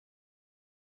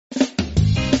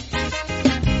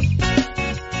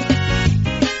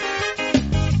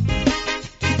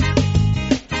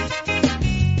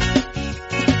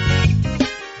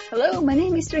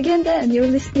Dragenda, and you're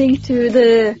listening to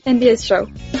the MBS show.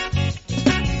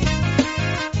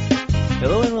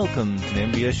 Hello and welcome to the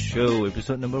MBS show,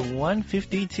 episode number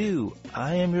 152.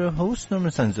 I am your host,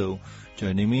 Norman Sanzo.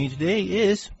 Joining me today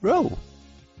is Ro.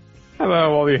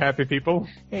 Hello, all you happy people.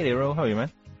 Hey there, Ro. How are you,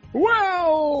 man?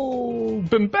 Well,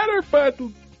 been better, but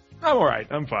I'm alright.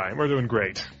 I'm fine. We're doing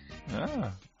great.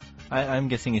 I'm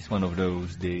guessing it's one of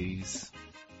those days.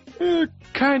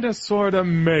 Kinda, sorta,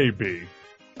 maybe.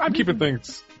 I'm keeping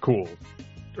things cool.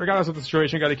 Regardless of the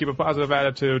situation, gotta keep a positive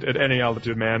attitude at any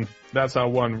altitude, man. That's how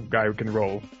one guy can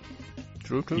roll.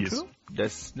 True.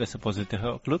 That's a positive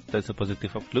outlook. That's a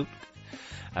positive outlook.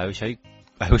 I wish I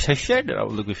shared that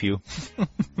outlook with you.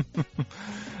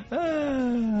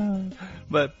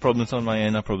 But problems on my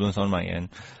end are problems on my end.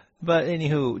 But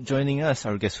anywho, joining us,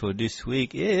 our guest for this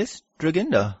week is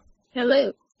Dragenda.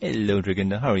 Hello. Hello,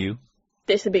 Dragenda. How are you?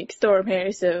 There's a big storm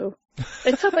here, so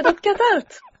let's hope I don't get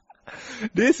out.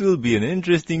 This will be an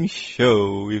interesting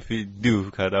show if we do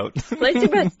cut out. Place your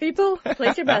bets, people.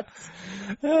 Place your bets.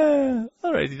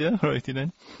 Alrighty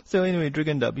then. So anyway,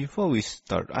 Dragenda, before we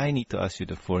start, I need to ask you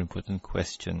the 4 important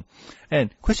questions.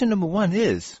 And question number 1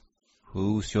 is,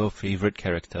 who's your favorite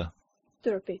character?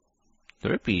 Derpy.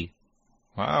 Derpy?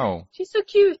 Wow. She's so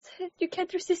cute. You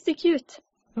can't resist the cute.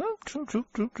 Oh, true.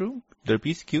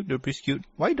 Derpy's cute.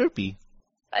 Why Derpy?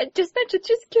 I just mentioned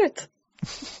she's cute.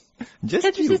 Just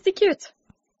can't cute. resist the cute.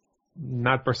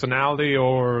 Not personality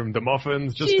or the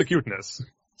muffins, just the cuteness.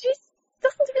 She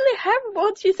doesn't really have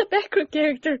one. She's a background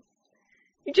character.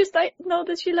 You just know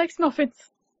that she likes muffins.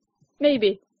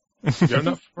 Maybe. You're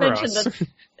enough for mention us. them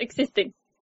existing.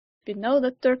 We know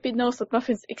that Derpy knows that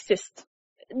muffins exist.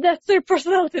 That's their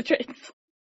personality traits.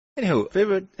 Anyhow,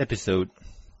 favorite episode?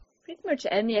 Pretty much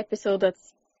any episode that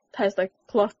has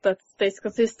plot that stays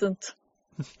consistent.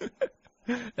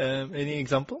 Any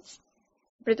exampbles?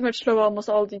 Pretty much love almost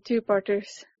all the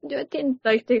two-parters. I didn't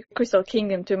like the Crystal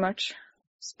Kingdom too much.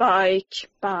 Spike.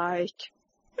 Alright.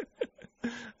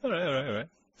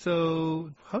 So,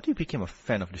 how do you become a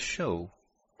fan of the show?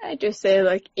 I just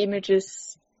say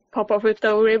images pop up with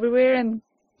everywhere, and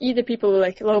either people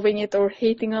loving it or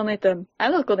hating on it, and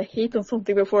I'm not gonna hate on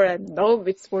something before I know if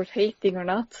it's worth hating or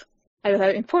not. I will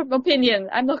have an informed opinion.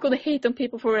 I'm not gonna hate on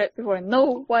people for it before I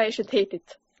know why I should hate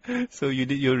it. So you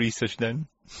did your research then?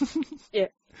 Yeah.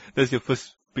 That's your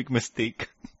first big mistake.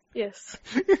 Yes.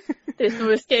 There's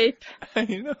no escape. I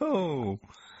know.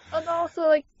 And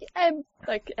also, I'm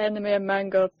anime and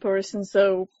manga person,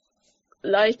 so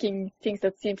liking things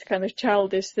that seems kind of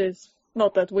childish is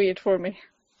not that weird for me.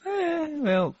 How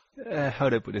do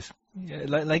I put this?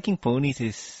 Liking ponies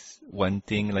is one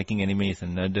thing, liking anime is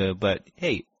another, but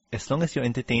hey, as long as you're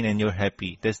entertained and you're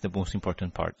happy, that's the most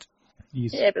important part.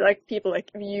 Yes. Yeah, but people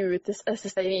view it as the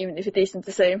same, even if it isn't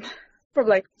the same, from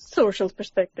social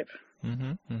perspective.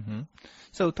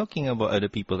 So talking about other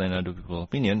people and other people's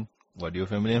opinion, what do your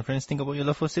family and friends think about your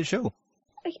love for said show?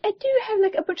 I do have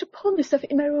a bunch of pony stuff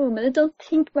in my room, and I don't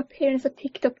think my parents have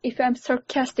picked up if I'm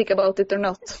sarcastic about it or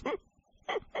not.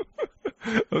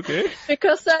 Okay.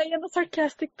 Because I am a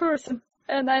sarcastic person,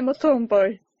 and I'm a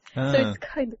tomboy, so it's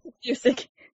kind of confusing.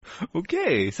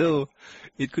 Okay, so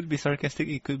it could be sarcastic,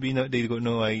 it could be not, they got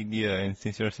no idea, and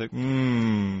since you're like,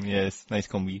 yes, nice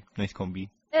combi.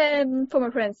 And for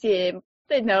my friends, yeah,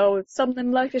 they know, some of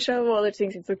them like the show, others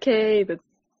think it's okay, but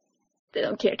they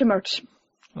don't care too much.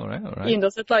 Alright. Even though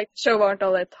it's the show aren't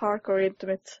all that hardcore into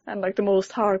it. I'm the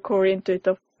most hardcore into it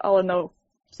of all I know,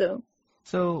 so.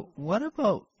 So, what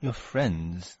about your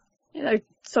friends?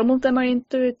 Some of them are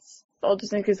into it,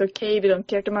 others think it's okay, but don't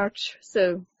care too much,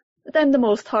 so. But I'm the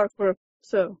most hardcore,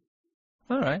 so.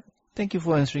 Alright. Thank you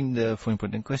for answering the 4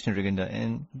 important questions, Dragenda.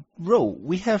 And, Ro,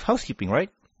 we have housekeeping,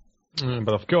 right?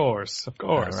 But of course.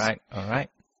 Alright.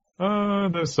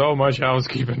 There's so much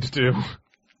housekeeping to do.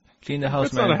 Clean the house,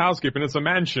 It's man. not a housekeeping, it's a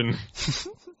mansion.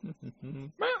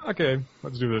 Okay,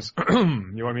 let's do this.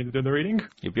 You want me to do the reading?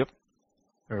 Yep.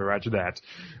 Roger that.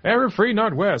 Everfree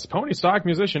Northwest Pony Stock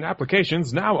Musician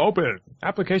applications now open.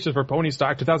 Applications for Pony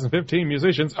Stock 2015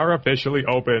 musicians are officially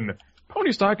open.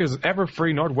 Pony Stock is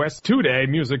Everfree Northwest 2-day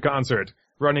music concert.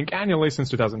 Running annually since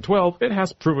 2012, it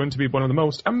has proven to be one of the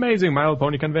most amazing My Little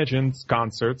Pony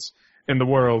concerts in the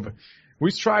world.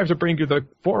 We strive to bring you the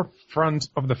forefront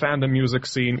of the fandom music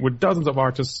scene with dozens of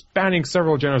artists spanning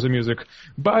several genres of music,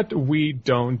 but we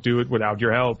don't do it without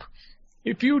your help.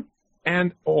 If you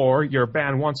or your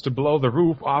band wants to blow the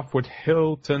roof off with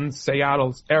Hilton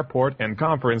Seattle's Airport and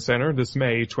Conference Center this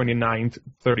May 29th,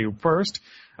 31st,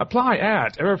 apply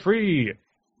at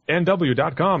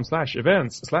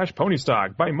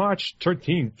everfreenw.com/events/ponystock by March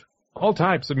 13th. All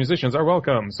types of musicians are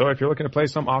welcome, so if you're looking to play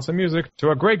some awesome music to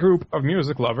a great group of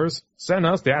music lovers, send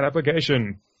us that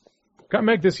application. Come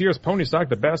make this year's Pony Stock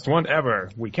the best one ever.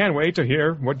 We can't wait to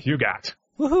hear what you got.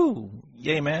 Woohoo!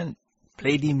 Yay, man.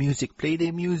 Play the music. Play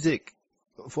the music.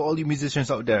 For all you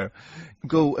musicians out there,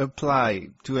 go apply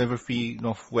to Everfree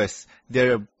Northwest.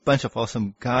 They're a bunch of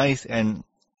awesome guys, and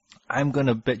I'm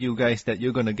gonna bet you guys that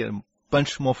you're gonna get a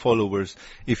bunch more followers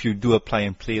if you do apply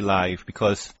and play live,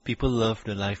 because people love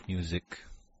the live music.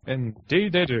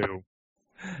 Indeed they do.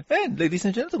 And ladies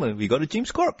and gentlemen, we got a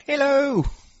James Cork. Hello!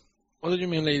 What do you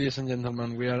mean, ladies and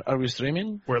gentlemen? Are we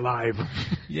streaming? We're live.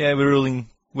 Yeah, we're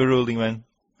rolling, man.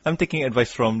 I'm taking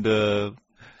advice from the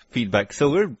feedback,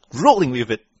 so we're rolling with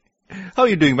it. How are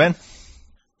you doing, man?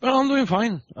 Well, I'm doing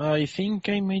fine. I think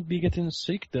I might be getting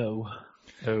sick, though.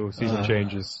 Oh, season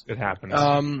changes. It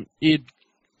happens.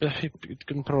 It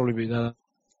can probably be that.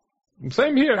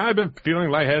 Same here. I've been feeling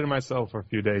lightheaded myself for a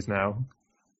few days now.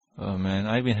 Oh man,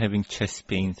 I've been having chest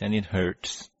pains and it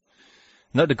hurts.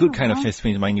 Not the good kind of chest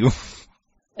pains, mind you.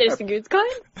 There's the good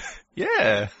kind?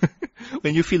 Yeah.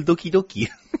 When you feel doki doki.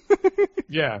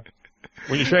 Yeah.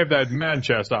 When you shave that man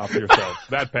chest off yourself.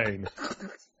 That pain.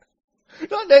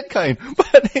 Not that kind.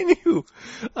 But anywho,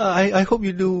 I hope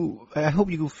you do. I hope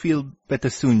you feel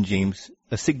better soon, James.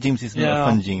 A sick James is not a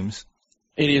fun James.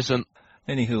 It isn't.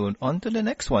 Anywho, on to the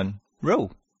next one. Row.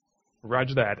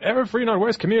 Roger that. Everfree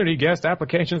Northwest Community Guest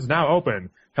applications now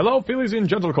open. Hello, Phillies and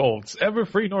Gentlecolts.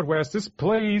 Everfree Northwest is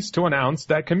pleased to announce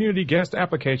that community guest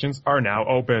applications are now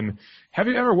open. Have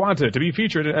you ever wanted to be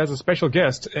featured as a special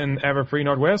guest in Everfree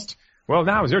Northwest? Well,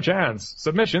 now is your chance.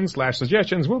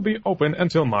 Submissions/suggestions will be open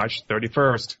until March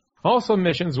 31st. All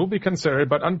submissions will be considered,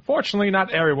 but unfortunately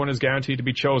not everyone is guaranteed to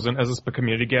be chosen as a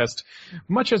community guest.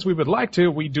 Much as we would like to,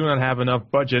 we do not have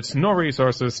enough budgets nor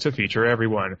resources to feature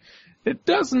everyone. It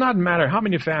does not matter how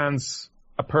many fans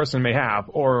a person may have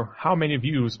or how many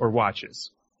views or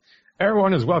watches.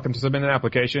 Everyone is welcome to submit an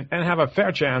application and have a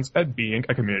fair chance at being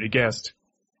a community guest.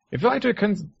 If you'd like to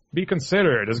be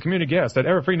considered as a community guest at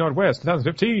Everfree Northwest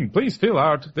 2015, please fill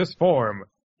out this form.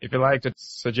 If you'd like to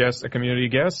suggest a community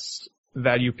guest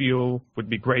that you feel would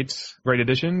be great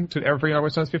addition to Everfree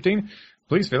Northwest 2015,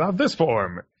 please fill out this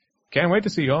form. Can't wait to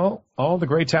see all the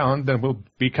great talent that will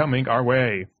be coming our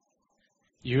way.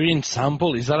 Urine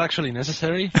sample? Is that actually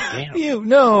necessary? Damn.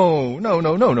 No.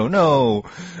 Don't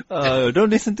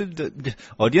listen to the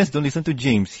audience. Don't listen to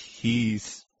James.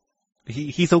 He's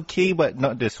okay, but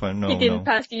not this one. No, he didn't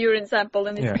pass the urine sample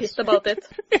and he's pissed about it.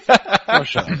 Oh,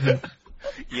 shut up.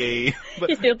 Yay. But,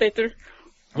 He's still bitter.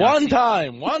 One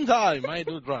time, I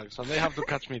do drugs, and they have to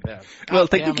catch me there. Well,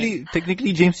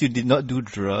 technically, James, you did not do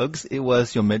drugs. It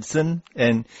was your medicine,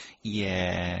 and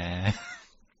yeah.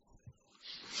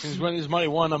 Since when is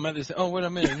marijuana medicine? Oh, wait a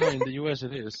minute. No, in the US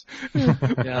it is.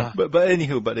 Yeah. But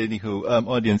anywho,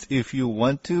 audience, if you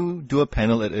want to do a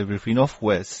panel at Everfree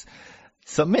Northwest,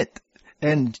 submit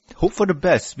and hope for the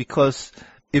best, because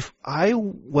if I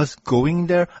was going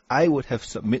there, I would have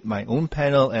submit my own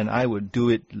panel and I would do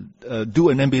an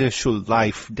MBS show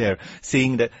live there,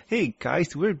 saying that, hey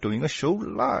guys, we're doing a show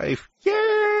live. Yay!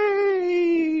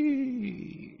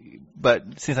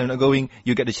 But since I'm not going,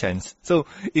 you get the chance. So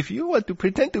if you want to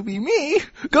pretend to be me,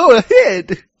 go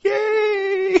ahead.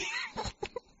 Yay!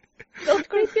 Not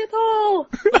creepy at all.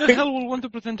 Who the hell will want to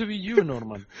pretend to be you,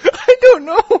 Norman? I don't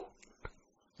know.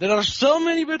 There are so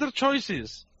many better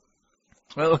choices.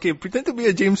 Well, okay, pretend to be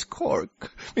a James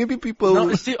Cork. Maybe people...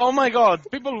 No, see, oh my god,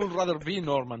 people would rather be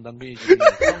Norman than be James.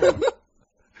 Come on.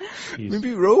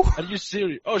 Maybe Ro? Are you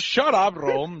serious? Oh, shut up,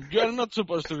 Rome. You are not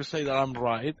supposed to say that I'm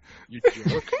right, you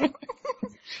jerk.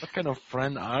 What kind of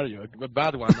friend are you? A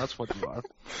bad one, that's what you are.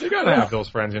 You gotta have those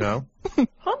friends, you know.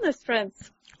 Honest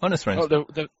friends. Honest friends. Oh,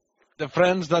 the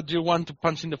friends that you want to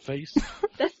punch in the face?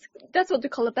 That's what you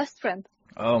call a best friend.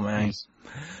 Oh, man.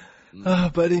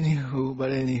 But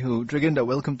anywho, Dragenda,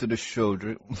 welcome to the show.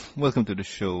 Welcome to the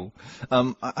show.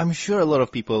 I'm sure a lot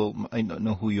of people might not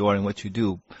know who you are and what you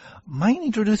do. Mind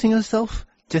introducing yourself,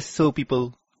 just so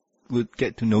people would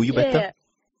get to know you better?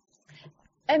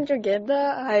 I'm Dragenda.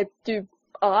 I do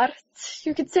art,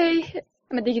 you could say.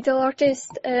 I'm a digital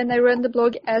artist, and I run the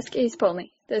blog Ask Ace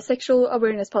Pony, the sexual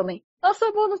awareness pony. Also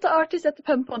one of the artists at the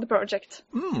Pump on the project.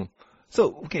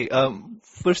 So, okay,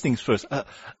 first things first.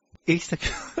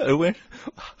 Asexual awareness.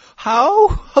 How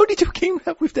did you came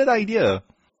up with that idea?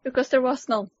 Because there was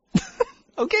none.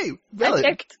 Okay, valid. I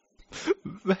checked.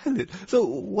 Valid. So,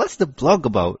 what's the blog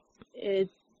about?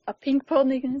 It's a pink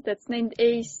pony that's named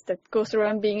Ace that goes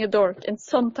around being a dork and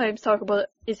sometimes talk about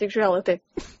asexuality.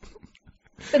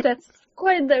 But that's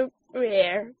quite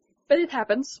rare. But it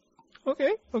happens.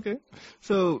 Okay, okay.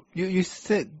 So you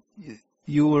said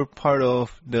you were part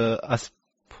of the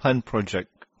Aspan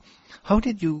project. How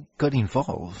did you get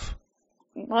involved?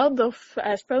 Well, the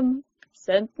Aspen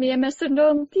sent me a message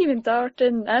on DeviantArt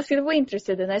and asked if I was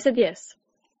interested, and I said yes.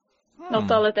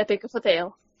 Not all at Epic of a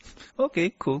Tale.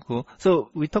 Okay, cool. So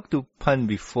we talked to Pan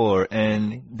before,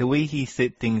 and the way he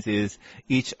said things is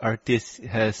each artist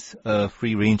has a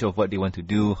free range of what they want to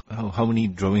do, how many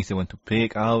drawings they want to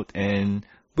pick out, and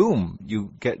boom,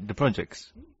 you get the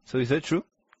projects. So is that true?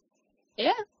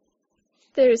 Yeah.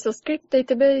 There is a script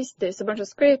database, there's a bunch of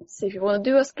scripts. If you want to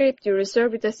do a script, you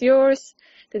reserve it as yours.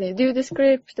 Then you do the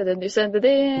script, and then you send it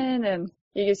in, and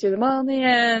he gives you the money,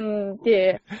 and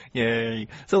yeah. Yay.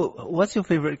 So what's your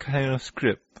favorite kind of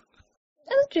script?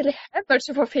 I don't really have much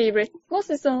of a favorite.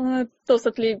 Mostly those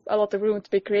that leave a lot of room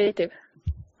to be creative.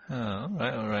 Oh,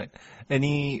 alright.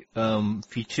 Any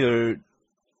featured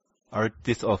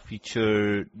artist or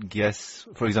featured guests,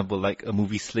 for example, like a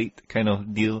movie slate kind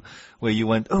of deal, where you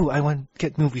went, I want to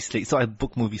get movie slate, so I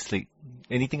book movie slate.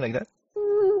 Anything like that?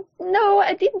 No,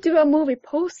 I did do a movie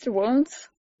poster once.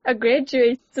 A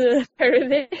graduate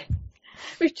parody,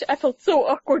 which I felt so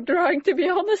awkward drawing, to be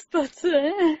honest, but...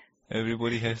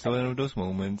 Everybody has one of those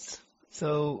moments.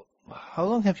 So, how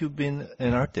long have you been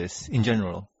an artist in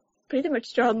general? Pretty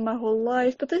much drawn my whole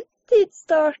life, but I did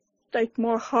start like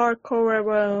more hardcore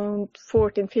around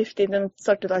 14, 15, and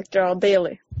started like draw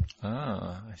daily.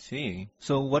 Ah, I see.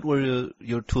 So what were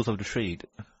your tools of the trade?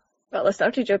 Well, I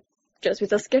started just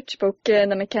with a sketchbook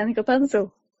and a mechanical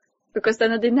pencil, because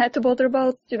then I didn't have to bother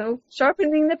about,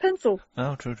 sharpening the pencil.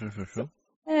 Oh, true.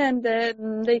 And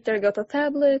then later I got a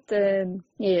tablet, and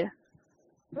yeah.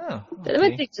 Oh, okay. Then I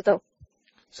went digital.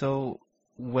 So,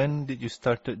 when did you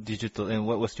start digital, and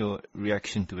what was your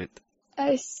reaction to it?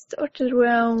 I started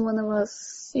around when I was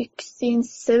 16,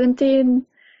 17,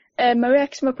 and my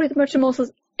reaction was pretty much the most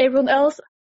as everyone else.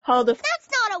 That's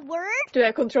not a word! Do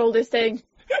I control this thing?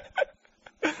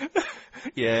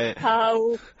 Yeah.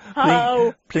 How?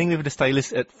 Playing with the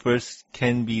stylus at first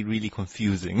can be really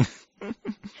confusing.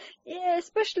 Yeah,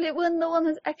 especially when no one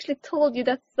has actually told you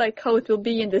that's like how it will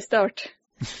be in the start.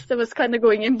 So I was kind of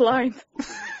going in blind.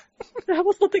 I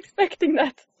was not expecting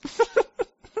that.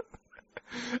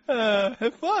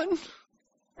 Have fun.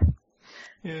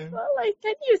 Yeah. Well, I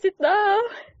can use it now.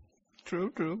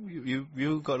 True.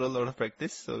 You got a lot of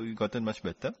practice, so you gotten much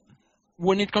better.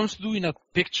 When it comes to doing a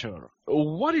picture,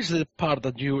 what is the part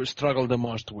that you struggle the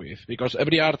most with? Because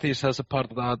every artist has a part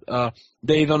that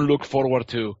they don't look forward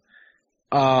to.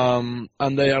 And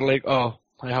they are like, I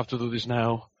have to do this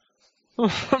now.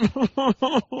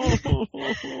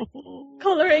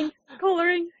 Coloring.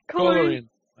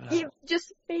 Yeah.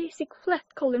 Just basic flat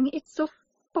coloring. It's so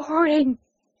boring.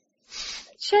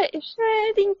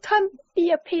 Shading can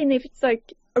be a pain if it's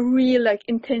like a real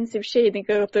intensive shading.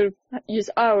 I have to use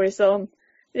hours on.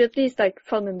 It's at least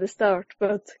fun in the start,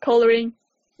 but coloring,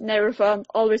 never fun,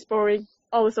 always boring,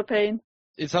 always a pain.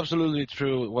 It's absolutely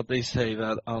true what they say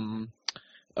that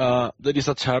there is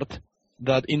a chart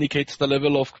that indicates the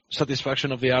level of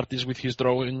satisfaction of the artist with his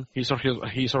drawing, his or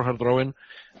her drawing,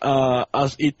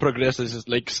 as it progresses. It's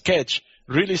like sketch,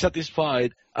 really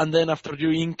satisfied, and then after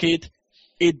you ink it,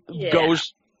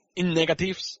 goes in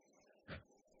negatives,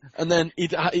 and then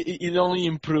it only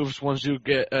improves once you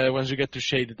get to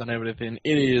shade it and everything.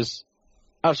 It is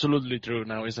absolutely true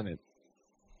now, isn't it?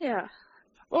 Yeah.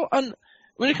 Well, and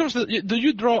when it comes to, do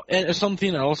you draw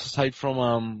something else aside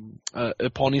from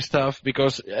pony stuff?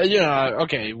 Because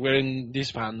okay, we're in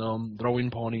this fandom, drawing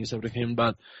ponies, everything,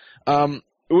 but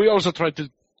we also try to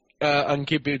and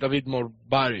keep it a bit more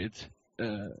varied,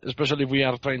 especially if we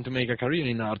are trying to make a career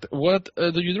in art. What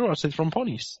do you draw aside from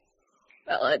ponies?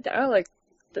 Well, there are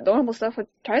the normal stuff. I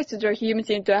try to draw humans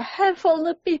into. I have fallen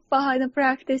a bit behind in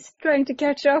practice, trying to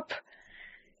catch up.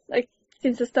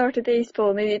 Since I started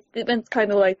Acepawn, it went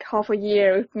kind of half a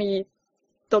year with me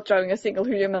not drawing a single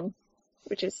human,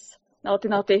 which is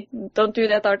naughty. Don't do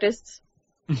that, artists.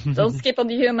 Don't skip on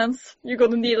the humans. You're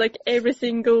gonna need every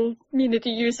single minute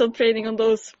you use on training on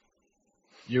those.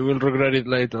 You will regret it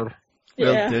later.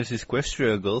 Well, Yeah. there's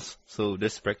equestriagles, so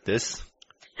there's practice.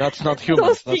 That's not humans,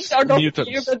 Those that's things are not mutants.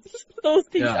 humans. Those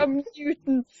things Yeah. are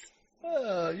mutants.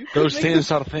 Those things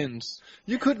are things.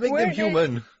 You could make Where them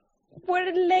human.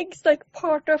 Where the legs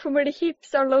part are from where the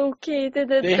hips are located,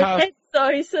 and They the have- head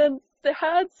size and the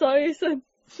hand size and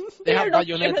They they're have not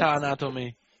Bayonetta humans.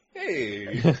 anatomy. Hey.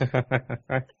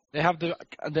 They have the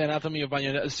anatomy of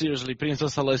Bayonetta. Seriously,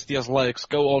 Princess Celestia's legs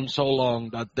go on so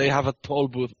long that they have a toll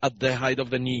booth at the height of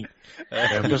the knee.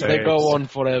 Because they go on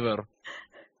forever.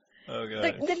 Oh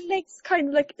god. The legs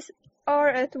kind of are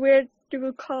at where you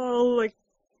will call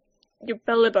your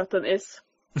belly button is.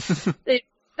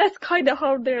 That's kind of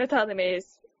how their anime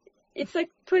is. It's like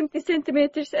 20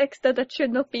 centimeters extra that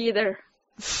should not be there.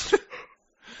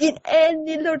 In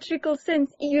any logical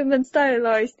sense, even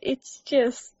stylized, it's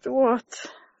just what?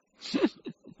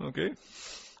 Okay.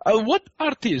 What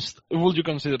artist would you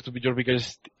consider to be your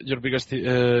biggest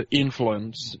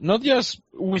influence? Not just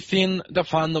within the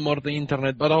fandom or the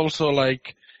internet, but also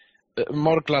like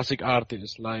more classic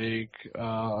artists, like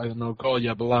I don't know,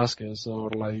 Goya, Velasquez, or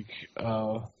like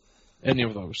any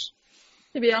of those.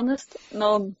 To be honest,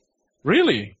 none.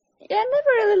 Really? Yeah, I never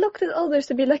really looked at others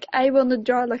to be like, I want to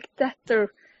draw like that,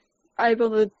 or I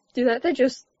want to do that. I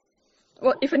just,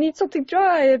 well, if I need something to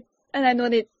draw, and I don't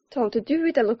need how to do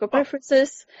it, I look up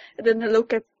references, and then I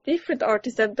look at different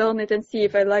artists that have done it and see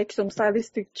if I like some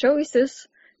stylistic choices.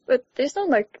 But there's not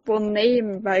like one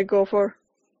name I go for.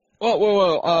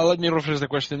 Well, let me rephrase the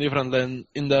question differently.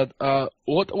 In that,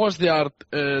 what was the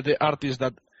artist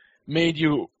that made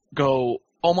you go,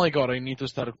 oh my god, I need to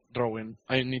start drawing,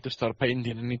 I need to start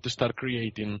painting, I need to start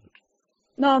creating?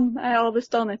 None. I always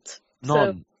done it.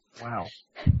 None. So, wow.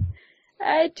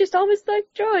 I just always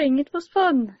liked drawing. It was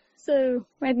fun. So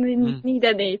I didn't need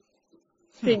any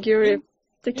figure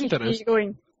to keep me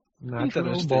going.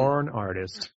 Natural born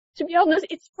artist. To be honest,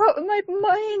 it's my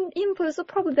main impulse is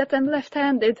probably that I'm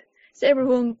left-handed. So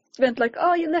everyone went like,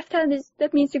 oh, you're left-handed,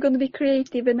 that means you're going to be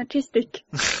creative and artistic.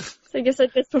 So I guess I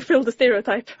just fulfilled the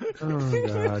stereotype. Oh,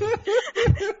 God.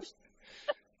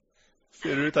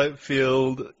 Stereotype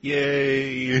filled.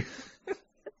 Yay.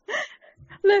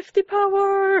 Lefty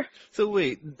power! So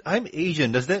wait, I'm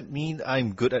Asian. Does that mean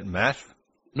I'm good at math?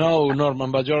 No,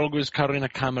 Norman, but you're always carrying a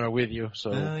camera with you,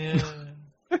 so... Yeah.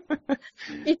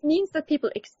 It means that people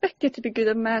expect you to be good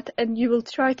at math, and you will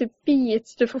try to be it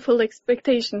to fulfill the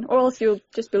expectation, or else you'll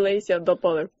just be lazy and don't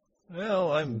bother.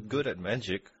 Well, I'm good at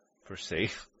magic, per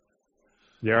se.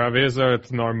 You're a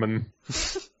wizard, Norman.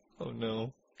 Oh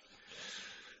no.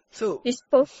 So... He's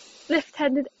both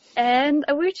left-handed and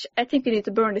a witch. I think we need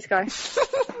to burn this guy.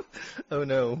 Oh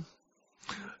no.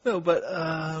 No, but,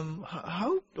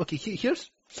 how... Okay, here's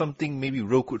something maybe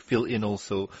Ro could fill in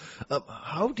also.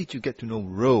 How did you get to know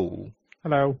Ro?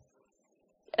 Hello.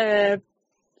 I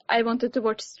wanted to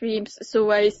watch streams,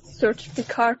 so I searched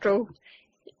Picarto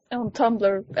on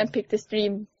Tumblr and picked a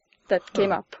stream that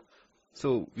came up.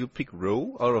 So you pick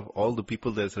Ro out of all the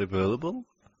people that's available?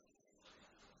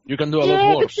 You can do a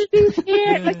lot worse.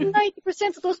 Like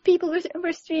 90% of those people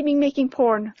were streaming making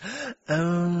porn.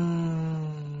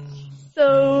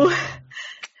 So,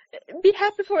 be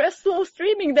happy for a slow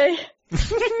streaming day.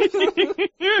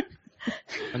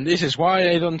 And this is why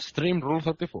I don't stream Rule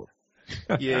 34.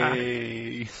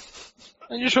 Yay.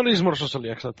 And usually it's more socially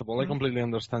acceptable. I completely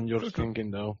understand your thinking,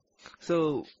 though.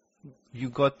 So, you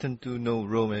gotten to know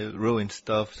Ro and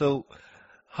stuff. So,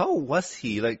 how was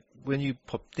he? Like, when you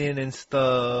popped in and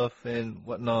stuff and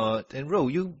whatnot. And Ro,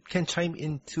 you can chime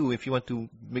in too if you want to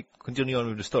continue on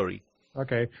with the story.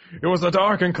 Okay. It was a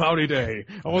dark and cloudy day.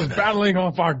 I was battling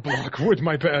off art block with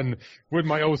my pen, with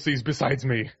my OCs besides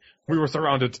me. We were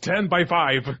surrounded 10 by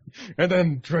 5, and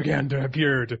then Dragenda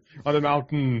appeared on the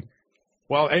mountain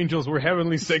while angels were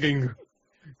heavenly singing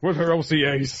with her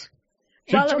OCAs.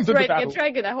 She Well, jumped it's into riding a battle.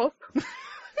 dragon, I hope.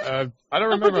 I don't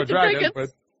remember a dragon, dragons. but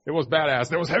it was badass.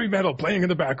 There was heavy metal playing in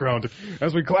the background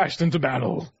as we clashed into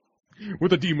battle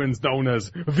with the demons known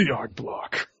as the Art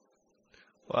Block.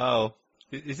 Wow.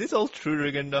 Is this all true,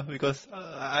 Dragenda? Because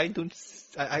I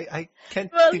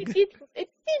can't Well, think... it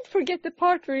did forget the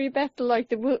part where we battled like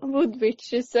the wood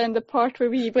witches and the part where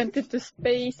we went into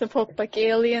space and fought like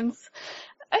aliens.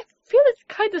 I feel it's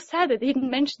kind of sad that he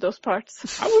didn't mention those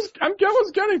parts. I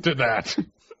was getting to that.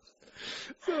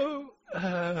 So,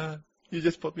 you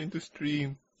just pop into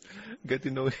stream, get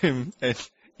to know him, and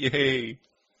yay.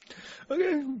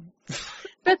 Okay.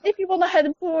 But if you want to have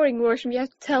a boring version, you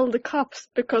have to tell the cops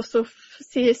because of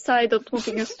CSI don't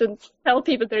wanting us to tell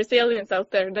people there's aliens out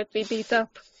there that we beat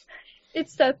up.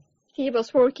 It's that he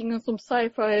was working on some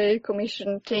sci-fi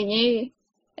commission thingy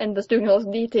and was doing all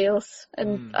those details.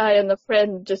 And I and a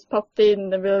friend just popped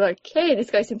in and we were like, hey,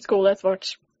 this guy seems cool, let's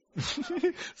watch.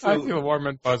 I feel warm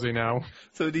and fuzzy now.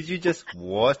 So did you just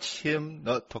watch him,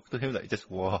 not talk to him, like just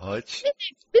watch?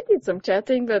 We did some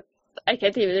chatting, but I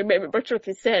can't even remember much what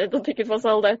we said. I don't think it was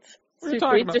all that What are you super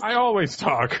talking about? interesting. I always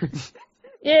talk.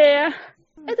 Yeah.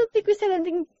 I don't think we said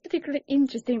anything particularly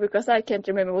interesting because I can't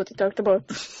remember what we talked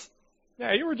about.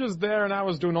 Yeah, you were just there and I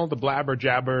was doing all the blabber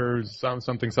jabbers,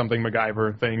 something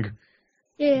MacGyver thing.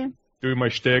 Yeah. Doing my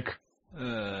shtick.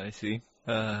 I see.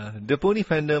 The pony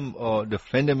fandom, or the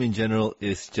fandom in general,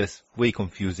 is just way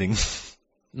confusing.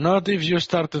 Not if you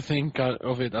start to think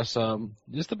of it as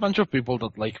just a bunch of people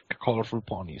that like colorful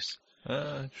ponies.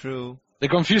 True. The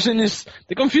confusion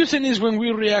is when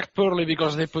we react poorly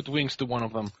because they put wings to one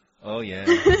of them. Oh, yeah.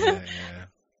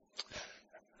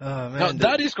 Oh, man. No,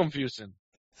 that is confusing.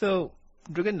 So,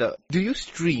 Dragenda, do you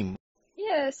stream?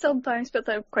 Yeah, sometimes, but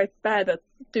I'm quite bad at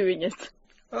doing it.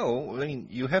 Oh, I mean,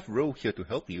 you have Ro here to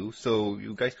help you, so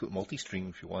you guys could multi-stream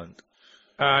if you want.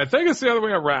 I think it's the other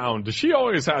way around. She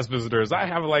always has visitors. I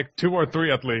have like 2 or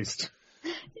 3 at least.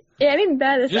 Yeah, I'm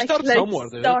bad at You start actually somewhere,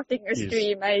 dude. starting a Yes.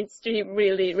 stream. I stream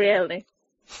really rarely.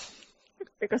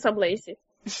 Because I'm lazy.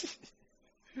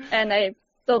 And I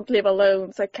don't live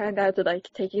alone, so I kind of have to like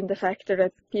take in the factor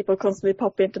that people constantly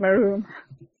pop into my room.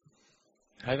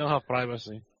 I don't have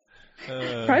privacy.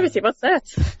 Privacy, what's that?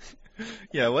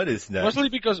 Yeah, what is that? Mostly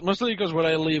because where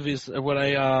I live is where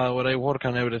I work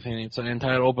and everything. It's an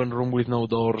entire open room with no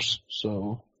doors.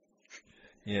 So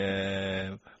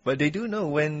Yeah, but they do know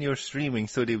when you're streaming,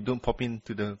 so they don't pop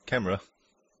into the camera.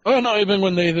 oh no, even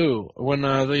when they do, when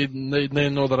they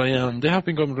know that I am, they have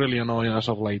become really annoying as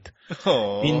of late.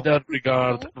 Oh, In that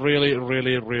regard, really,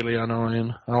 really, really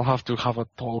annoying. I'll have to have a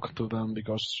talk to them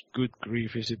because good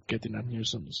grief, is it getting a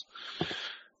nuisance.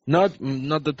 Not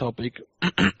the topic.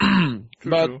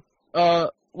 But true.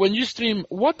 when you stream,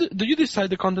 what do you decide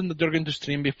the content that you're going to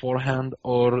stream beforehand,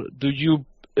 or do you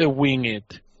wing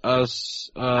it as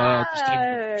stream?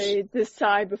 I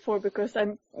decide before because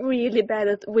I'm really bad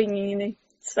at winging it.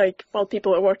 It's like while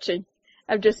people are watching.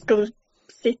 I'm just gonna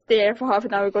sit there for half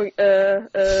an hour going,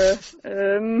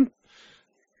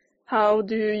 how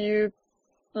do you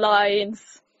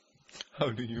lines? How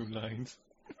do you lines?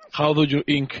 How do you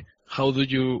ink? How do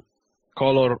you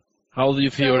color? How do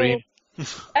you theory?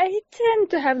 I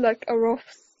tend to have like a rough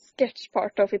sketch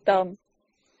part of it done.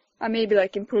 I maybe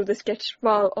like improve the sketch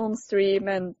while on stream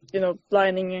and,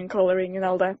 lining and coloring and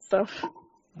all that stuff.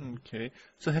 Okay.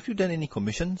 So have you done any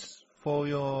commissions for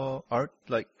your art,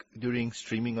 like during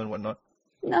streaming and whatnot?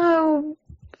 No,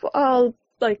 all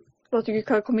like what you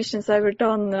call commissions I've ever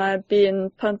done, I've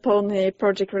been Pony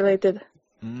project related,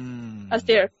 as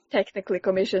they're technically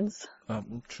commissions.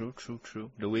 True.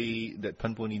 The way that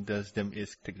Panpony does them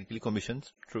is technically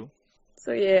commissions. True.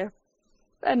 So yeah,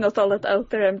 I'm not all that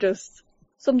out there. I'm just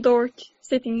some dork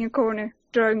sitting in a corner,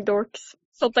 drawing dorks,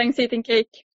 sometimes eating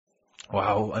cake.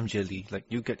 Wow, I'm jelly. Like,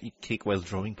 you get eat cake while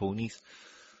drawing ponies.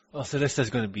 Oh, Celesta's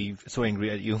gonna be so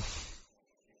angry at you.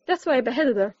 That's why I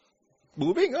beheaded her.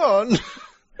 Moving on.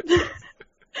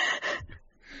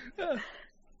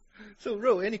 So,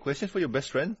 Ro, any questions for your best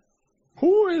friend?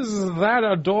 Who is that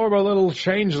adorable little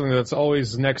changeling that's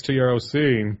always next to your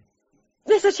OC?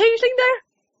 There's a changeling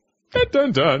there?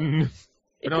 Dun dun dun.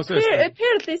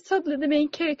 Apparently it's totally the main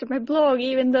character of my blog,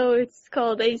 even though it's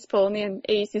called Ace Pony and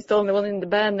Ace is the only one in the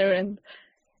banner, and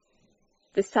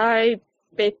the side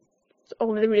bit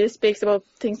only really speaks about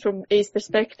things from Ace's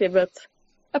perspective, but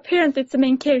apparently it's the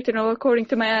main character now, according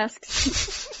to my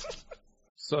asks.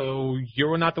 So you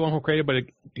were not the one who created, but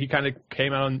he kind of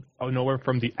came out of nowhere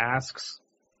from the asks?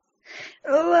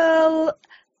 Well,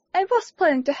 I was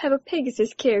planning to have a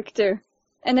Pegasus character,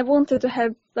 and I wanted to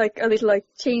have like a little like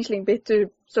changeling bit to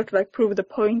sort of like prove the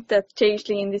point that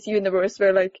changeling in this universe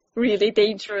were like really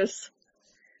dangerous.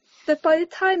 But by the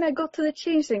time I got to the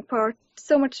changeling part,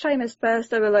 so much time has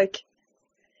passed, I was like,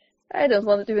 I don't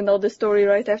want to do another story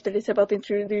right after this about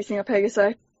introducing a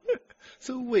Pegasi.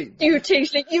 So wait. You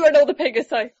changeling, you are not the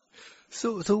Pegasi.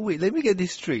 So wait, let me get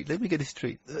this straight.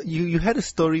 You had a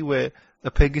story where a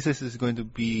Pegasus is going to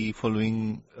be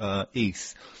following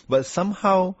Ace, but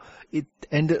somehow it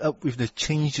ended up with the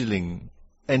changeling,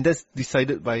 and that's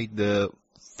decided by the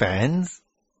fans?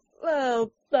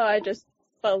 Well, no, I just,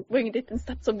 winged it and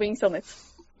slapped some wings on it.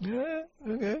 Yeah,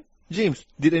 okay. James,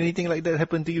 did anything like that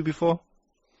happen to you before?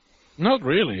 Not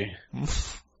really.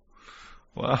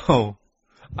 Wow.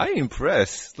 I'm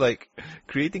impressed. Like,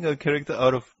 creating a character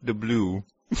out of the blue.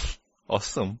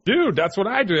 Awesome. Dude, that's what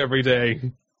I do every day.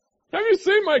 Have you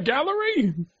seen my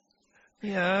gallery?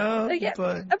 Yeah,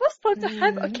 but... I was supposed to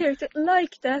have a character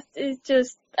like that. It's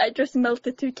just, I just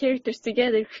melted 2 characters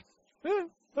together. Yeah,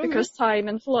 Because time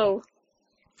and flow.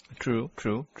 True.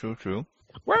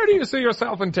 Where do you see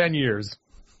yourself in 10 years?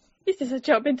 This is a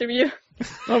job interview.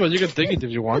 No, but you can take it if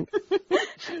you want.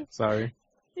 Sorry.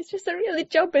 It's just a really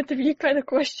job interview kind of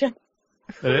question.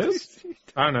 It is?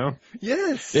 I don't know.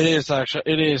 Yes. It is actually.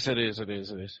 It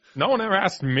is. No one ever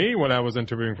asked me when I was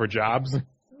interviewing for jobs.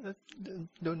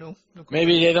 Don't know.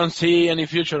 Maybe they don't see any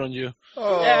future on you.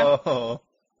 Oh. Yeah.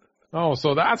 Oh,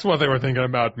 so that's what they were thinking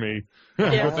about me.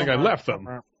 Yeah. Good thing I left them.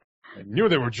 I knew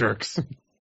they were jerks.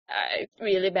 I'm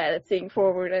really bad at seeing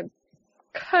forward, and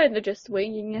kind of just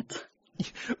winging it.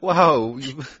 Wow.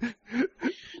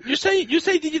 You say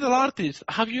digital artist.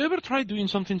 Have you ever tried doing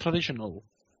something traditional?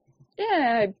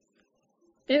 Yeah, I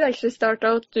did actually start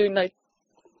out doing like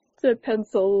the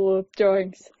pencil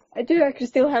drawings. I do actually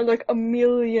still have like a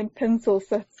million pencil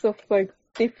sets of like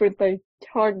different like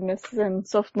hardness and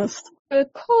softness.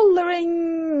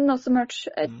 Coloring, not so much.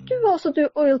 I do also do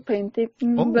oil painting,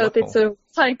 but it's so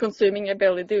time consuming I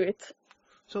barely do it.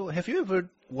 So have you ever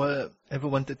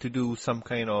wanted to do some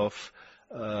kind of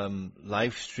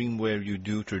live stream where you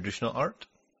do traditional art?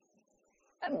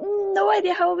 No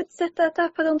idea how I would set that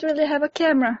up. I don't really have a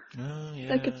camera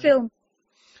that could film.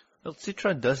 Well,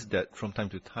 Citra does that from time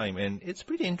to time, and it's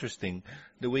pretty interesting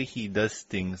the way he does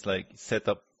things like set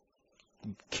up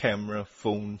camera,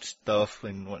 phone stuff,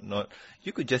 and whatnot.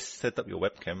 You could just set up your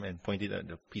webcam and point it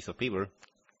at a piece of paper.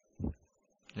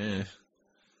 Yeah.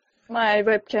 My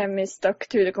webcam is stuck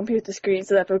to the computer screen,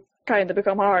 so that will kind of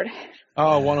become hard.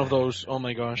 Oh, one of those. Oh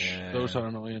my gosh, those are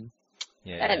annoying.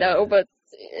 Yeah. I know, but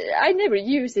I never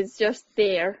use it. It's just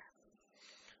there.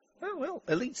 Well,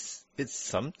 at least it's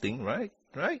something, right?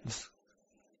 Right?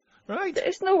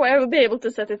 There's no way I will be able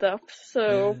to set it up,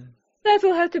 so that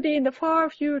will have to be in the far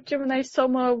future when I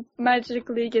somehow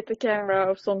magically get a camera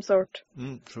of some sort.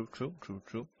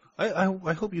 True.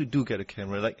 I hope you do get a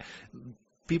camera. Like,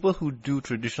 people who do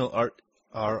traditional art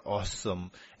are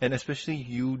awesome, and especially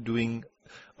you doing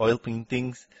oil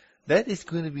paintings. That is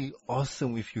going to be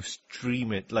awesome if you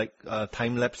stream it, like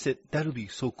time-lapse it. That would be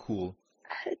so cool.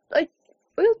 Like,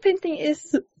 oil painting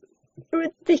is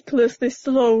ridiculously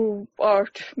slow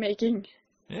art making.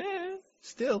 Yeah,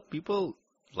 still, people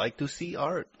like to see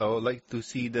art, or like to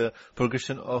see the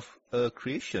progression of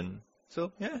creation.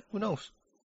 So, yeah, who knows?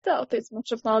 Doubt it's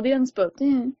much of an audience, but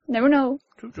never know.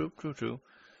 True.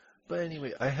 But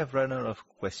anyway, I have run out of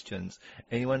questions.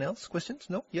 Anyone else? Questions?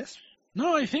 No? Yes?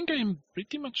 No, I think I'm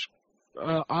pretty much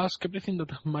asked everything that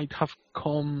might have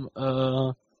come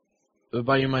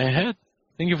by my head.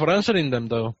 Thank you for answering them,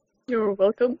 though. You're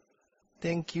welcome.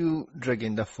 Thank you,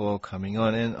 Dragenda, for coming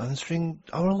on and answering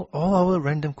all our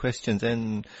random questions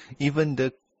and even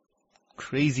the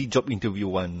crazy job interview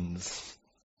ones.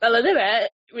 Well, I never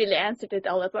really answered it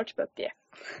all that much, but yeah.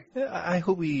 I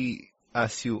hope we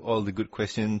ask you all the good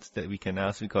questions that we can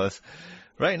ask, because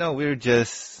right now we're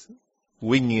just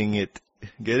winging it.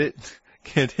 Get it?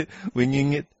 Get it?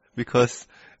 Winging it, because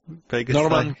Pegasus.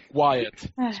 Norman, quiet.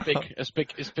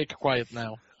 Speak quiet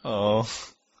now. Oh.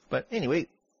 But anyway,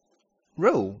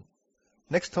 Ro,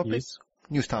 next topic, Yes.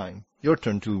 News time. Your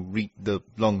turn to read the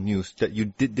long news that you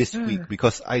did this week,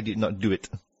 because I did not do it.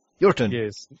 Your turn.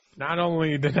 Yes. Not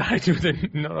only did I do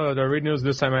the read news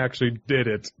this time, I actually did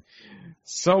it.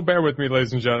 So bear with me,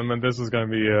 ladies and gentlemen. This is going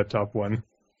to be a tough one.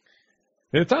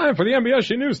 It's time for the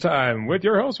MBS News Time with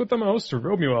your host with the most,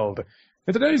 Romuald.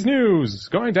 In today's news,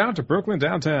 going down to Brooklyn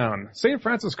downtown, St.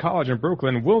 Francis College in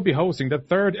Brooklyn will be hosting the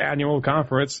 3rd annual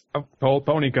conference called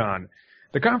PonyCon.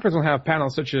 The conference will have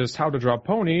panels such as how to draw a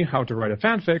pony, how to write a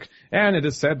fanfic, and it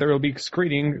is said there will be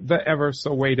screening the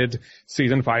ever-so-awaited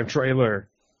Season 5 trailer.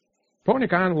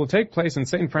 PonyCon will take place in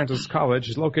St. Francis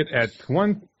College, located at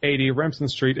 180 Remsen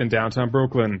Street in downtown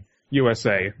Brooklyn,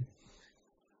 USA.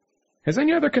 Has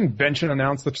any other convention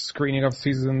announced the screening of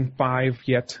Season 5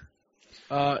 yet?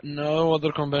 No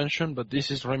other convention, but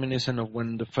this is reminiscent of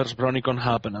when the first BronyCon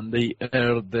happened and they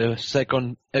aired the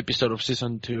 2nd episode of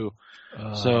Season 2.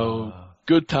 So,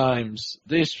 good times.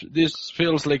 This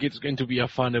feels like it's going to be a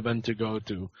fun event to go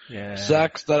to. Yeah.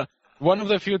 Sucks that one of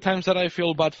the few times that I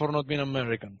feel bad for not being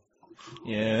American.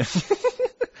 Yeah.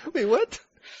 Wait, what?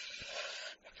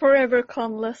 Forever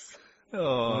conless.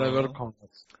 Oh. Whatever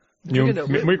counts.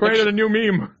 We created a new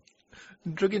meme.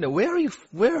 Dragenda,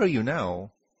 where are you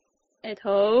now? At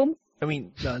home. I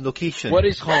mean, location. What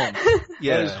is home?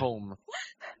 Yeah. What is home?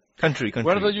 Country.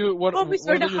 Where do you where Home is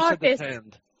where do the you heart set the is.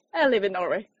 tent? I live in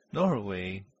Norway.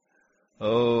 Norway.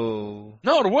 Oh.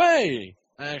 Norway!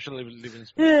 I actually live in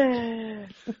Spain.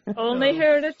 Only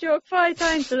heard that joke 5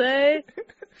 times today.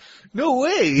 No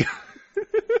way!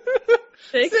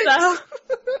 6 now.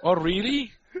 Oh,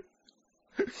 really?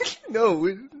 No,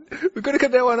 we're gonna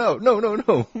cut that one out. No.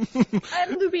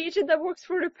 I'm Norwegian that works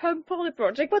for the Pump Poly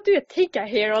Project. What do you think I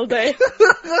hear all day?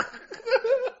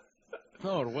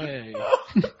 Norway.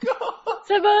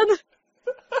 7.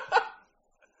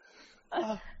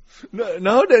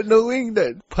 Now that knowing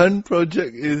that Pun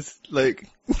Project is like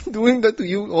doing that to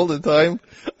you all the time,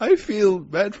 I feel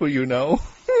bad for you now.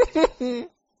 Not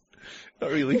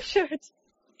really. You should.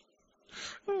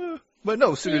 But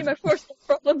no, Me seriously. my personal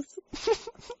problems.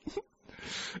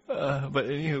 But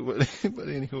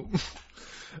anywho,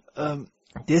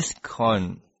 this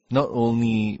con not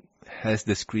only has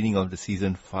the screening of the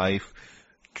season 5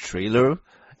 trailer,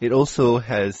 it also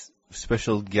has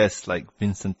special guests like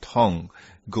Vincent Tong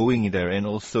going there, and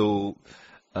also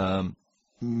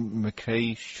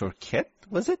McKay Shorkett,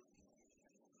 was it?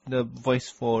 The voice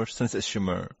for Sunset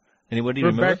Shimmer. Anybody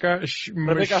remember?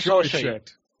 Rebecca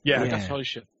Solshit. Yeah. Rebecca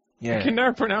Solshit. Yeah. I can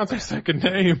never pronounce her second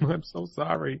name. I'm so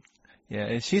sorry. Yeah,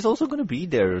 and she's also going to be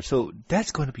there, so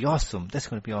that's going to be awesome.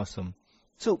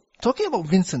 So, talking about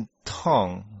Vincent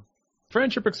Tong.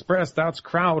 Friendship Express touts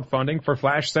crowdfunding for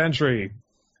Flash Sentry.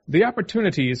 The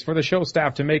opportunities for the show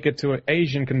staff to make it to an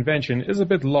Asian convention is a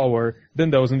bit lower than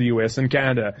those in the US and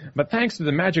Canada, but thanks to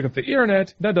the magic of the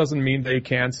internet, that doesn't mean they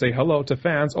can't say hello to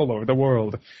fans all over the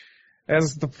world.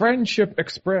 As the Friendship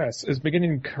Express is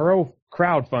beginning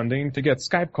crowdfunding to get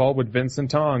Skype call with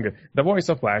Vincent Tong, the voice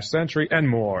of Flash Sentry, and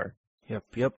more.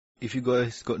 Yep. If you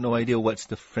guys got no idea what's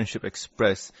the Friendship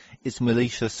Express, it's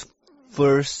Malaysia's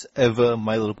first ever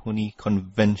My Little Pony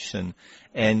convention.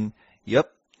 And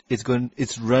yep,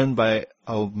 it's run by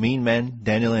our main man,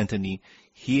 Daniel Anthony.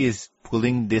 He is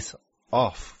pulling this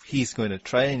off. He's going to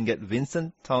try and get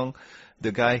Vincent Tong,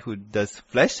 the guy who does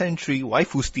Flash Sentry,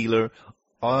 Waifu Stealer,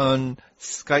 on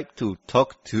Skype to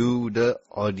talk to the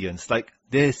audience. Like,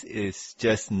 this is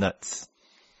just nuts.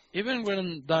 Even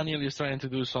when Daniel is trying to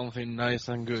do something nice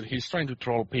and good, he's trying to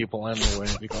troll people anyway,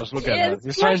 because look at that.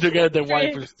 He's trying to get the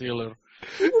waifu stealer.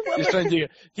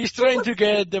 He's trying to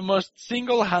get the most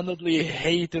single-handedly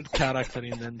hated character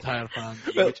in the entire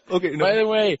family. By the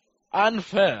way,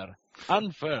 unfair.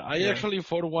 I actually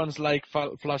for once like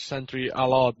Flash Sentry a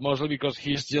lot, mostly because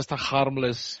he's just a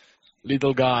harmless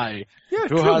little guy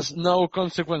who has no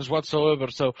consequence whatsoever.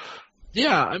 So,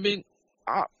 yeah, I mean,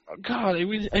 God, I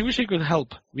wish I could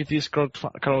help with this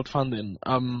crowdfunding.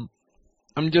 I'm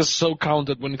just so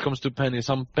counted when it comes to pennies.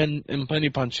 I'm penny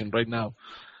punching right now.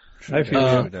 I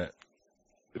feel that.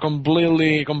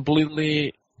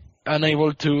 Completely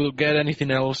unable to get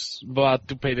anything else but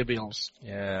to pay the bills.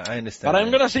 Yeah, I understand. But I'm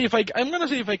gonna see if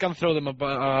I can throw them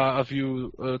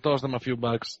toss them a few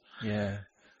bucks. Yeah.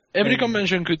 Every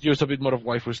convention could use a bit more of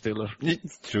waifu stealer.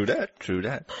 True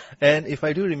that. And if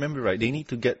I do remember right, they need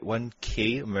to get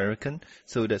 1K American,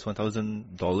 so that's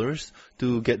 $1,000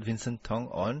 to get Vincent Tong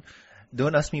on.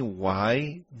 Don't ask me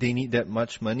why they need that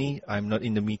much money. I'm not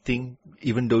in the meeting.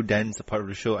 Even though Dan's a part of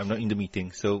the show, I'm not in the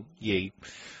meeting, so yay.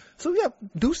 So yeah,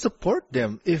 do support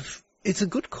them. If it's a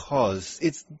good cause,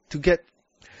 it's to get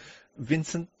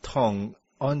Vincent Tong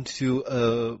onto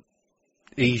a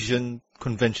Asian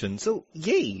convention. So,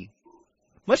 yay.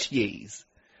 Much yays.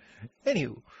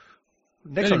 Anywho,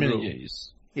 next one, Ro.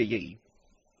 Yays. Yeah, yay.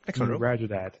 Next one, Ro. Roger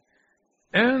that.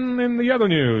 And in the other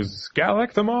news,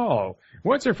 collect them all.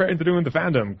 What's your favorite to do in the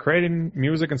fandom? Creating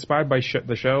music inspired by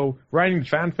the show, writing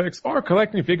fanfics, or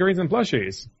collecting figurines and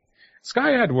plushies?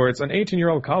 Sky Edwards, an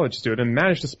 18-year-old college student,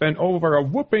 managed to spend over a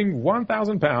whopping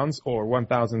 £1,000, or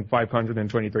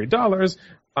 $1,523,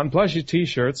 on plushie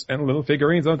t-shirts and little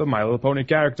figurines of the My Little Pony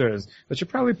characters that she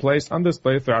probably placed on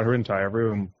display throughout her entire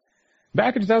room.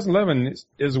 Back in 2011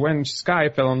 is when Sky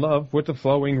fell in love with the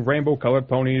flowing rainbow-colored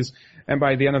ponies, and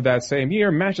by the end of that same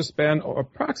year managed to spend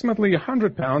approximately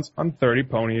 £100 on 30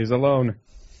 ponies alone.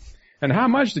 And how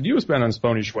much did you spend on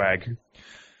pony swag?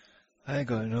 I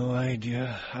got no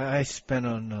idea. I spent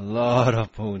on a lot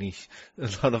of ponies, a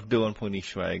lot of dough on pony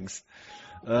swags.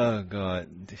 Oh God.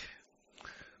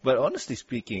 But honestly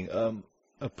speaking,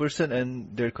 a person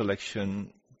and their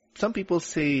collection, some people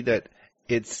say that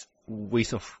it's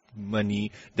waste of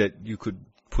money, that you could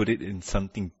put it in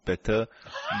something better.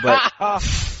 But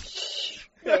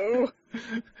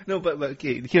no, but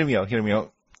okay, hear me out.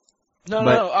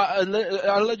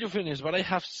 I'll let you finish, but I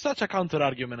have such a counter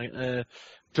argument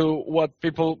to what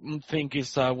people think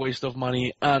is a waste of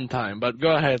money and time. But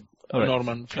go ahead, right.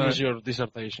 Norman, finish your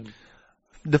dissertation.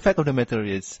 The fact of the matter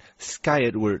is, Sky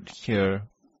Edward here,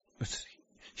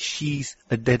 she's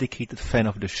a dedicated fan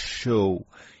of the show.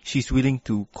 She's willing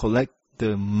to collect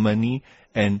the money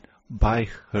and buy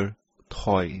her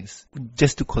toys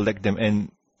just to collect them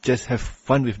and just have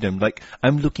fun with them. Like,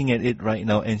 I'm looking at it right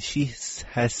now and she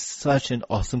has such an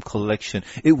awesome collection.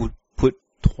 It would put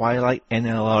Twilight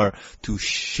NLR to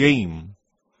shame.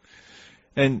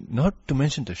 And not to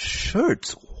mention the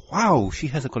shirts. Wow, she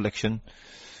has a collection.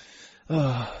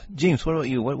 James, what about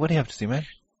you? What do you have to say, man?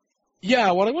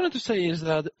 Yeah, what I wanted to say is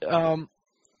that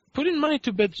putting money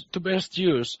to best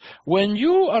use, when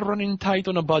you are running tight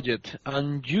on a budget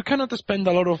and you cannot spend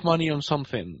a lot of money on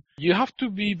something, you have to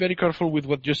be very careful with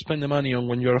what you spend the money on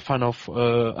when you're a fan of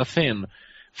a thing.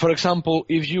 For example,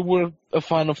 if you were a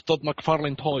fan of Todd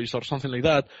McFarlane toys or something like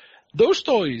that, those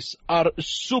toys are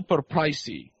super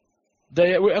pricey.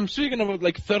 I'm speaking about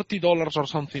like $30 or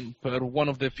something per one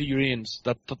of the figurines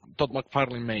that Todd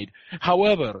McFarlane made.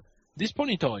 However, these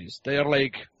pony toys, they are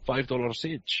like $5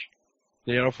 each.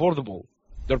 They are affordable.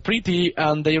 They're pretty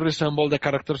and they resemble the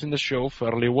characters in the show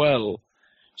fairly well.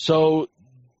 So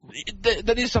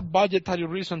that is a budgetary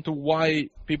reason to why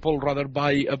people rather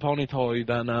buy a pony toy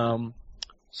than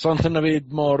something a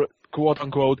bit more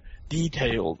quote-unquote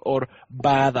detailed or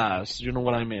badass. You know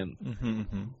what I mean?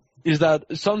 Mm-hmm. Is that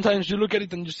sometimes you look at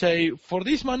it and you say, for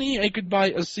this money, I could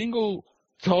buy a single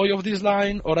toy of this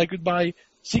line, or I could buy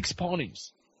 6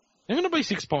 ponies. I'm going to buy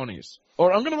 6 ponies.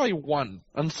 Or I'm going to buy 1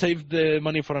 and save the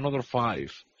money for another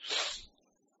 5.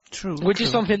 True. Which is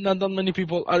something that not many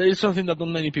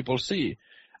people see.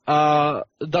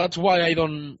 That's why I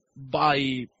don't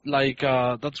buy,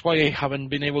 that's why I haven't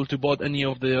been able to buy any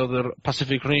of the other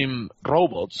Pacific Rim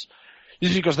robots.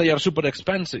 It's because they are super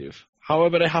expensive.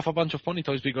 However, I have a bunch of pony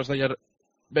toys because they are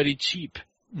very cheap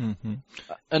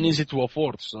and easy to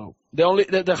afford. So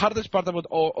the hardest part about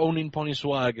owning pony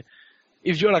swag,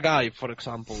 if you're a guy, for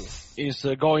example, is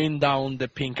going down the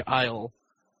pink aisle.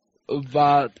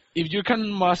 But if you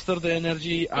can master the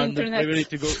energy and the ability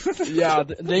to go,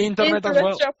 the internet as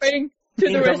well. Shopping to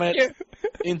the rescue.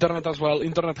 Internet as well.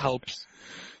 Internet helps.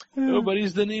 Oh, but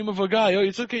it's the name of a guy. Oh,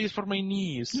 it's okay. It's for my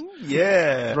niece.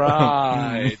 Yeah.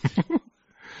 Right.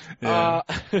 Yeah.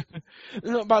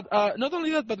 No, but not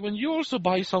only that, but when you also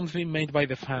buy something made by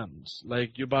the fans,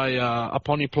 like you buy a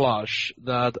pony plush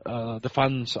that the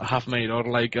fans have made, or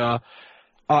like I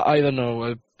don't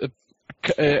know,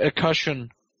 a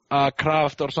cushion, a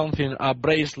craft or something, a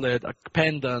bracelet, a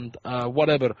pendant,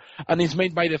 whatever, and it's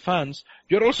made by the fans,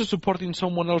 you're also supporting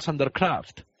someone else and their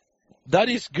craft. That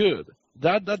is good.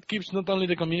 That keeps not only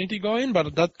the community going,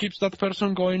 but that keeps that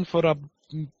person going for a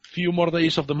few more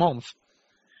days of the month.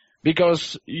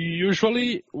 Because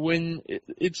usually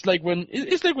it's like when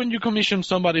you commission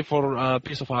somebody for a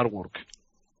piece of artwork,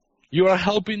 you are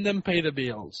helping them pay the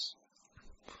bills.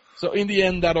 So in the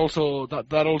end, that also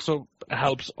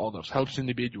helps others, helps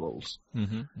individuals.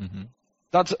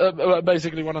 That's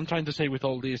basically what I'm trying to say with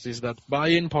all this, is that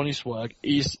buying pony swag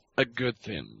is a good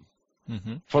thing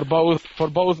for both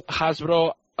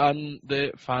Hasbro and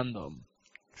the fandom.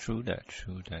 True that.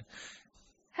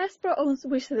 Hasbro owns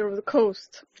Wizard of the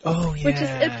Coast. Oh, yeah. Which is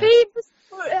famous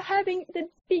for having the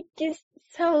biggest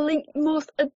selling,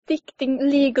 most addicting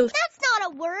legal... That's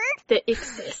not a word! ...that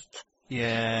exist.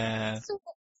 Yeah. So,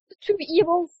 the two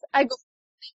evils,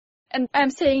 and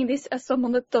I'm saying this as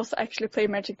someone that does actually play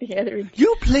Magic the Gathering.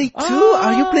 You play too?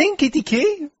 Are you playing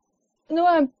KTK? No,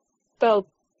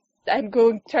 I'm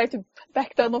going to try to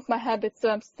back down off my habits, so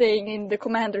I'm staying in the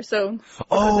Commander zone.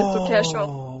 Because it's so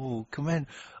casual. Commander.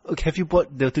 Okay, have you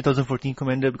bought the 2014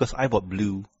 Commander? Because I bought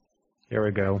blue. Here we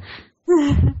go.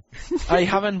 I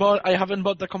haven't bought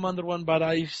the Commander one, but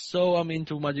I am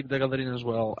into Magic the Gathering as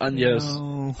well. And yes,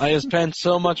 I spent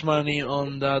so much money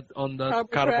on that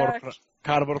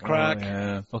cardboard crack.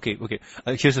 Yeah. Okay.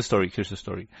 Here's the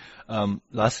story.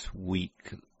 Last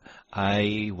week,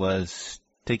 I was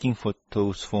taking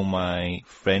photos for my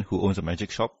friend who owns a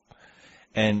magic shop,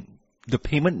 and the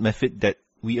payment method that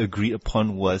we agreed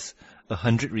upon was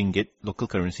 100 ringgit local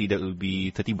currency. That would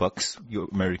be $30 your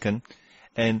American,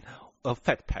 and a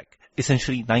fat pack,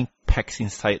 essentially 9 packs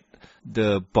inside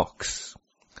the box.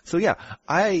 So yeah,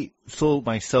 I sold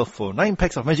myself for 9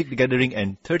 packs of Magic the Gathering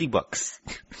and $30.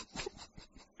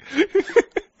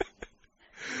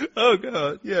 Oh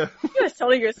god, yeah. You're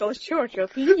selling yourself short. You're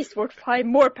at least worth 5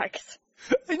 more packs.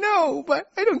 I know, but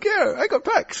I don't care. I got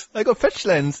packs. I got fetch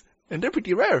lands, and they're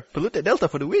pretty rare. Polluted Delta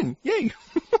for the win. Yay.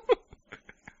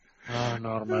 Oh,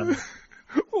 Norman.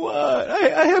 What?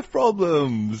 I have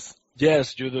problems.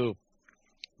 Yes, you do.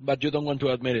 But you don't want to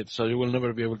admit it, so you will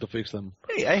never be able to fix them.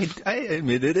 Hey, I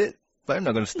admitted it, but I'm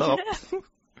not going to stop.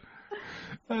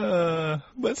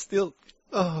 But still,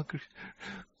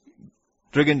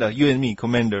 Dragenda, you and me,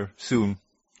 Commander, soon.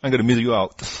 I'm going to mill you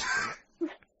out.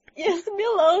 Yes,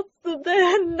 mill out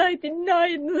the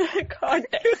 99 card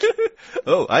deck.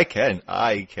 Oh, I can.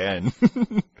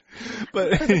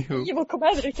 But anywho. Evil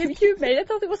Commander became human. I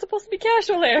thought it was supposed to be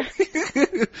casual there.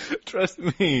 Trust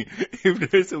me,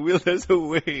 if there's a will, there's a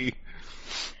way.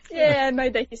 Yeah, my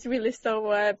deck is really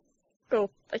so, I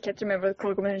can't remember what the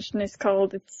color combination is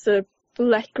called. It's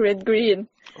black, red, green.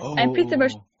 Oh. And pretty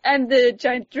much, and the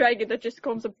giant dragon that just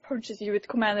comes and punches you with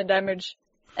commander damage.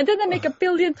 And then I make 1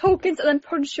 billion tokens and then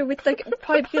punch you with like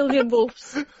 5 billion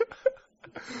wolves.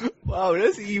 Wow,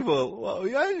 that's evil. Wow,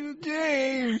 yeah,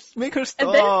 James, make her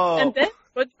stop. And then,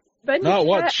 but no,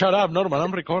 what? Shut up, Norman,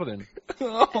 I'm recording.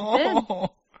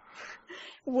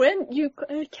 When you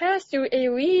cast your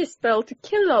AoE spell to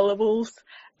kill all the wolves,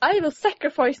 I will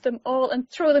sacrifice them all and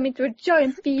throw them into a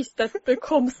giant beast that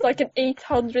becomes like an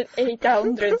 800.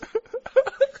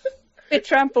 They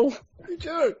trample. You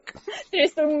jerk. There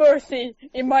is no mercy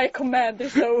in my commander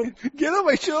zone. Get on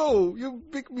my show, you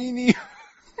big meanie.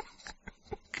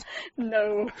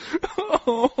 No.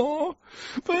 Oh,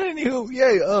 but anywho,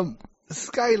 yeah,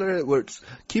 Skylar Edwards,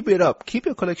 keep it up. Keep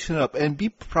your collection up and be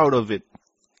proud of it.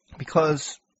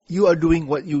 Because you are doing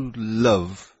what you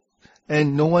love.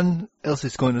 And no one else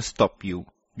is going to stop you.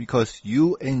 Because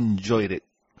you enjoyed it.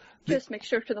 Just make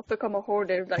sure to not become a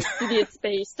hoarder, like, you need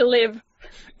space to live.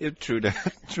 Yeah, true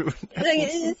that. True that.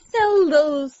 Like, sell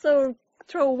those, or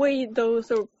throw away those,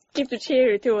 or give to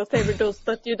charity or whatever those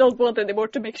that you don't want anymore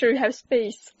to make sure you have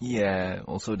space. Yeah,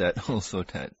 also that.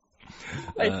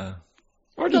 Like,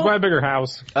 Or just buy a bigger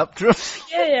house. Up, true.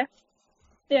 Yeah.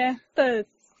 Yeah, that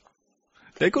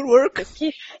That could work. just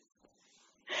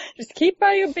keep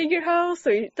buying a bigger house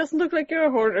so it doesn't look like you're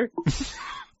a hoarder.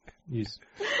 Yes.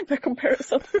 By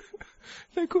comparison.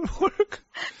 That could work.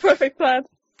 Perfect plan.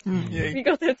 Yay. We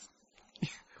got it.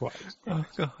 Quite. Oh,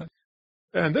 God.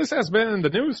 And this has been the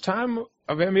News Time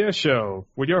of MBS show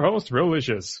with your host,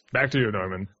 Relicious. Back to you,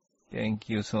 Norman. Thank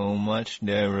you so much,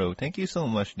 Darrow.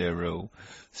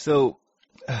 So,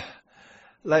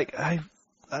 like I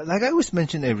always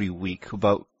mention every week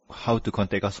about how to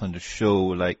contact us on the show.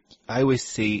 Like, I always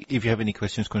say, if you have any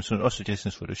questions, concerns, or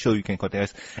suggestions for the show, you can contact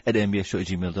us at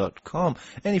mbsshow@gmail.com.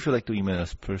 And if you'd like to email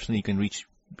us personally, you can reach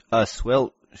us.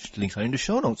 Well, links are in the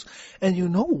show notes. And you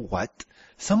know what?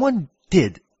 Someone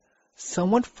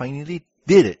finally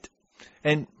did it.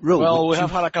 And Well, we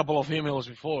have had a couple of emails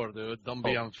before, dude. Don't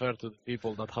be unfair to the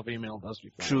people that have emailed us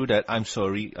before. True that. I'm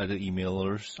sorry, other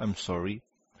emailers. I'm sorry.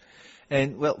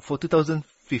 And, well, for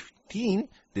 2015,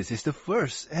 this is the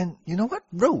first. And you know what?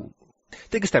 Ro,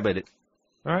 take a stab at it.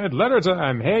 Alright, letter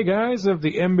time. Hey guys of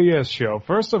the MBS show.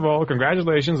 First of all,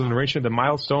 congratulations on reaching the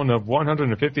milestone of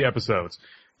 150 episodes.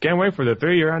 Can't wait for the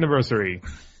 3-year anniversary.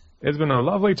 It's been a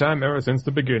lovely time ever since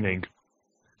the beginning.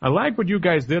 I like what you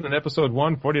guys did in episode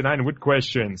 149 with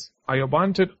questions. I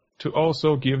wanted to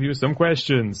also give you some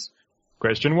questions.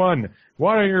 Question 1.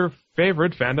 What are your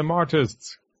favorite fandom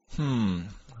artists?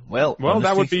 Well,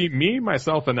 that would be me,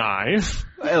 myself, and I.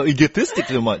 Well, egotistic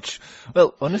so much.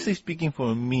 Well, honestly speaking,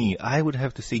 for me, I would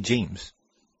have to say James.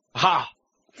 Ha!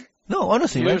 No,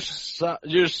 honestly, man.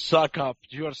 You suck up.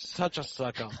 You are such a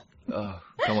suck up. Oh,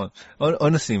 come on.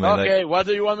 Honestly, man. Okay, what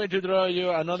do you want me to draw you?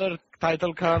 Another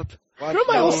title card? What From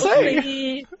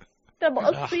outside.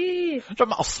 Double C.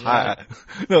 From outside.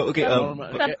 No, okay. Get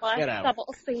out.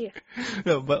 Double C.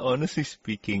 No, but honestly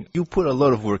speaking, you put a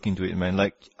lot of work into it, man.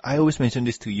 Like, I always mention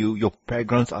this to you, your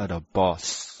backgrounds are the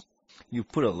boss. You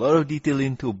put a lot of detail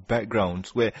into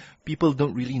backgrounds where people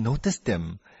don't really notice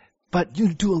them. But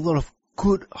you do a lot of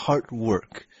good hard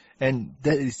work. And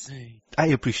that is, I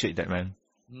appreciate that, man.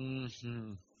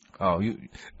 Mm-hmm.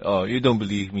 You don't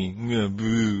believe me. Yeah,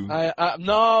 boo.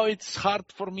 No, it's hard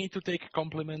for me to take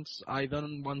compliments. I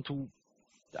don't want to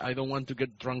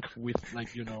get drunk with,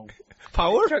 like,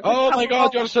 Power? Oh my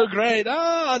God, you're so great.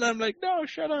 And I'm like, no,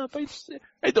 shut up.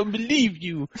 I don't believe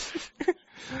you.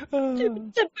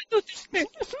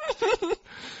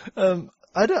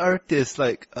 Other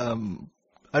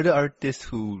artists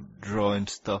who draw and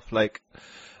stuff, like,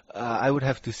 I would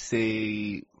have to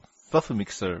say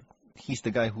Fufflemixer. He's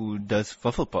the guy who does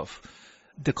Fufflepuff.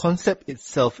 The concept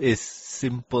itself is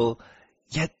simple,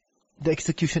 yet the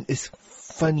execution is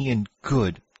funny and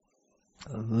good.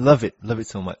 Love it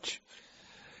so much.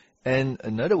 And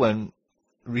another one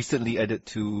recently added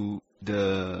to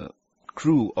the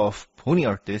crew of pony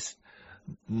artists,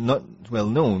 not well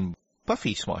known,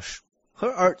 Puffy Smosh.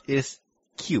 Her art is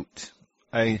cute.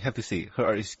 I have to say, her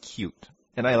art is cute.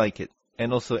 And I like it.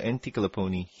 And also Anticola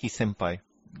Pony, he's senpai.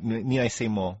 Need I say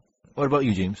more? What about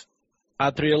you, James?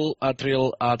 Atrial, and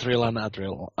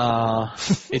Atrial.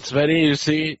 It's very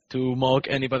easy to mock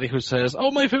anybody who says, oh,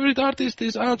 my favorite artist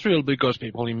is Atrial, because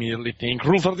people immediately think,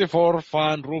 Rule 34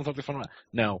 fan, Rule 34 fan.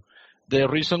 No. The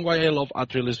reason why I love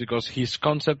Atrial is because his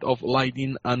concept of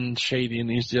lighting and shading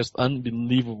is just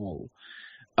unbelievable.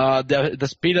 The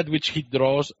speed at which he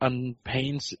draws and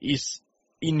paints is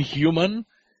inhuman.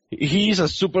 He is a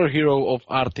superhero of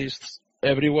artists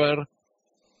everywhere.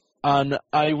 And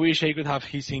I wish I could have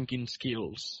his inking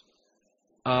skills.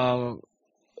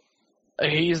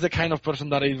 He is the kind of person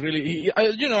that I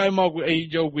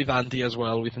joke with Auntie as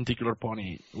well, with Anticular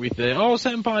Pony, with the,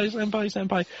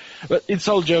 senpai. But it's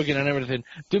all joking and everything.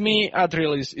 To me,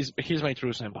 Atrial he's my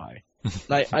true senpai.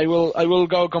 Like, I will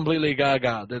go completely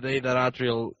gaga the day that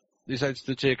Atrial decides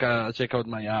to check out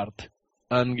my art.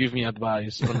 and give me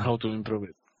advice on how to improve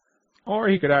it. Or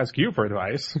he could ask you for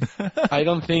advice. I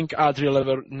don't think Adriel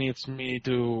ever needs me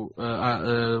to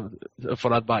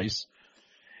for advice.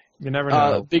 You never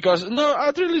know. Because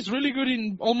Adriel is really good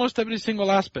in almost every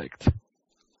single aspect.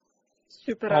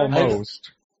 Super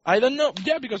Almost. I don't know,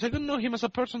 because I don't know him as a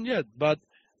person yet, but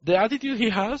the attitude he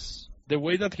has, the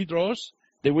way that he draws,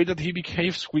 the way that he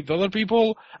behaves with other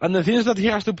people, and the things that he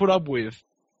has to put up with.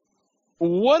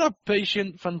 What a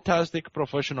patient, fantastic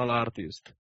professional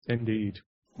artist. Indeed.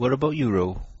 What about you,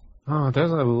 Ro? Oh,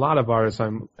 there's a lot of artists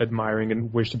I'm admiring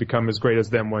and wish to become as great as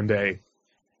them one day.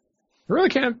 I really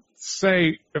can't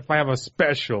say if I have a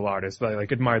special artist that I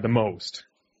admire the most.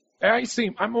 I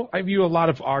view a lot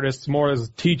of artists more as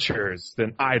teachers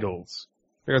than idols,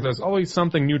 because there's always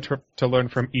something new to learn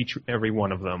from every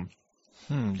one of them.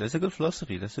 That's a good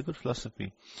philosophy.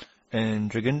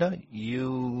 And Dragenda,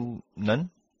 you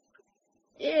none?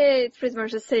 Yeah, it's pretty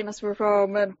much the same as we're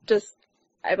from. Just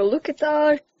I will look at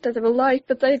art that I will like,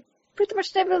 but I pretty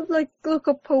much never look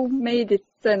up who made it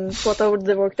and what over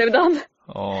the work they've done.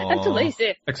 Aww. I'm too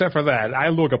lazy. Except for that, I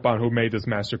look upon who made this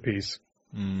masterpiece.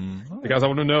 Because I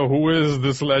want to know who is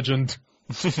this legend,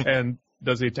 and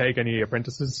does he take any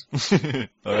apprentices?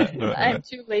 All right. I'm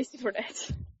too lazy for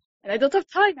that. And I don't have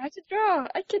time. I have to draw.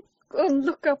 I can go and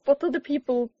look up what other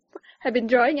people have been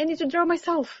drawing. I need to draw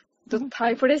myself. Don't have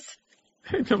time for this.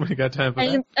 Nobody got time for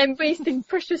that. I'm wasting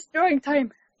precious drawing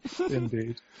time.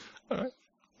 Indeed. All right.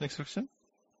 Next question.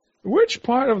 Which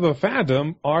part of the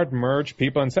fandom, art, merch,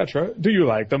 people, etc., do you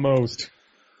like the most?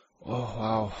 Oh,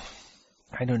 wow.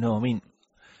 I don't know. I mean,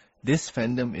 this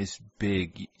fandom is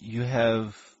big. You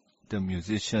have the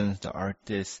musicians, the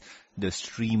artists, the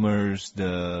streamers,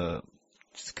 the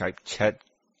Skype chat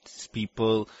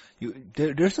people.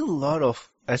 There's a lot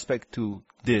of aspect to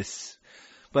this.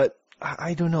 But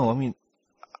I don't know. I mean,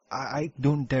 I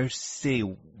don't dare say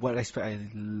what aspect I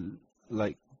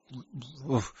like.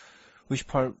 Which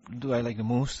part do I like the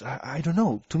most? I don't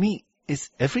know. To me, it's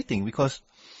everything, because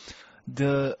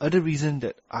the other reason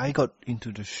that I got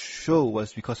into the show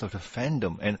was because of the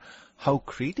fandom and how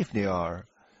creative they are.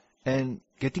 And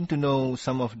getting to know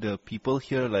some of the people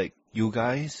here, like you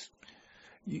guys.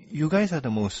 You guys are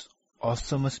the most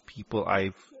awesomest people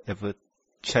I've ever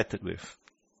chatted with.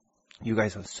 You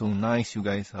guys are so nice. You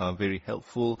guys are very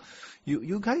helpful.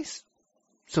 You guys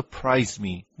surprise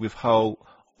me with how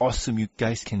awesome you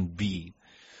guys can be.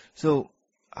 So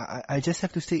I just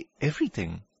have to say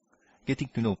everything. Getting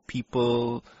to know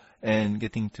people and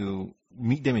getting to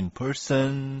meet them in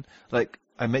person. Like,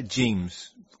 I met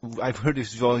James. I've heard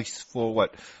his voice for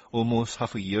almost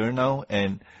half a year now,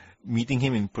 and meeting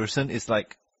him in person is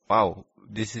like, wow,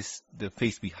 this is the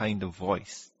face behind the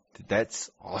voice. That's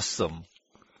awesome.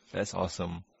 That's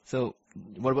awesome. So,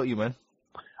 what about you, man?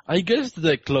 I guess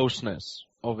the closeness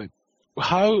of it.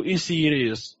 How easy it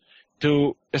is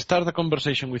to start a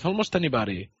conversation with almost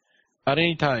anybody at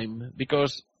any time,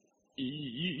 because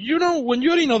you know, when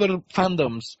you're in other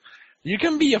fandoms, you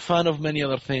can be a fan of many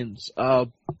other things.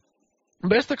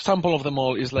 Best example of them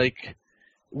all is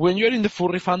when you're in the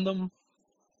furry fandom,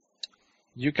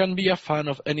 you can be a fan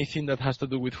of anything that has to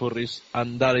do with furries,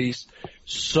 and that is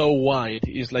so wide.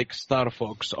 It's like Star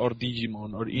Fox or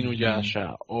Digimon or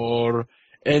Inuyasha or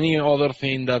any other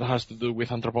thing that has to do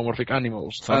with anthropomorphic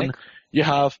animals. Sonic? And you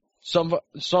have some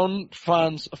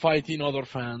fans fighting other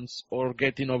fans or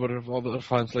getting over other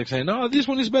fans, saying, "Oh, this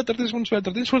one is better, this one's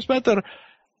better, this one's better."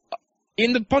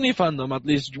 In the pony fandom, at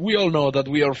least, we all know that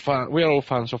we are all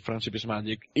fans of Friendship is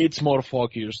Magic. It's more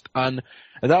focused, and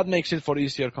that makes it for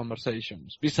easier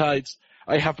conversations. Besides,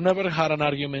 I have never had an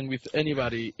argument with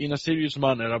anybody in a serious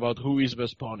manner about who is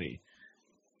best pony.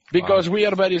 Because we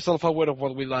are very self-aware of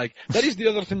what we like. That is the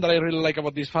other thing that I really like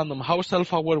about this fandom, how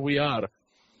self-aware we are.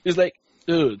 It's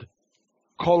dude,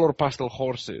 color pastel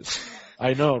horses.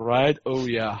 I know, right? Oh,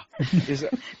 yeah.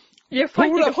 You're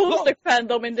fighting the whole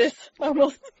fandom in this,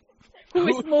 almost. Who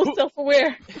is most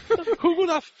self-aware? Who would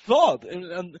have thought?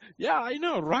 And yeah, I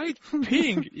know, right?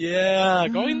 Pink, yeah.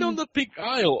 Going down the pink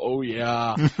aisle, oh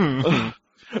yeah. And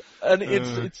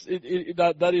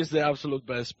that is the absolute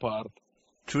best part.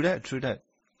 True that.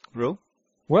 Ro?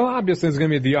 Well, obviously it's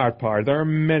going to be the art part. There are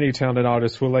many talented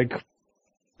artists who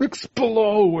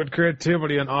explode with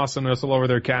creativity and awesomeness all over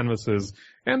their canvases.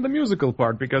 And the musical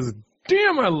part, because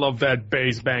damn, I love that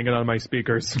bass banging on my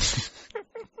speakers.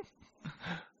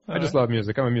 I just love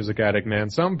music. I'm a music addict, man.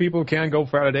 Some people can't go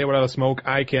for a day without a smoke.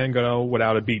 I can't go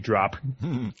without a beat drop.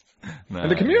 Nice.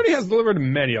 And the community has delivered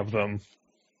many of them,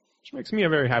 which makes me a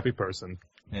very happy person.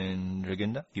 And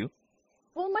Dragenda, you?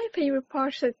 Well, my favorite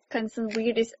part that kind of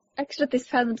weird is actually this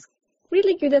fandom's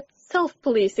really good at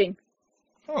self-policing.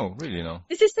 Oh, really? No.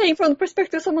 This is saying from the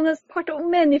perspective of someone that's part of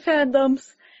many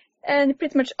fandoms, and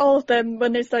pretty much all of them,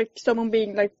 when there's like someone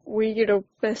being like weird or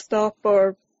messed up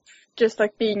or just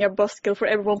like being a buzzkill for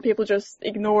everyone, people just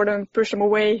ignore them, push them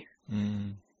away,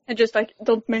 and just like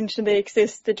don't mention they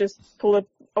exist. They just pull it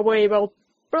away. Well,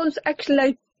 bros actually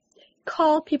like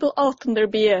call people out on their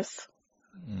BS,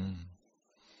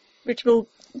 which will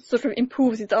sort of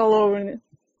improve it all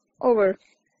over.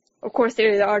 Of course,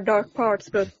 there are dark parts,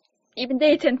 but even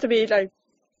they tend to be like,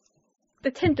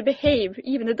 they tend to behave,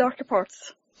 even the darker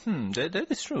parts. That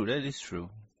is true. That is true.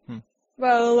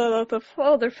 Well, a lot of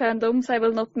other fandoms, I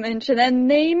will not mention any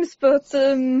names, but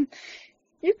you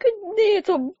could need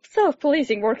some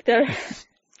self-policing work there.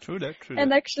 True that.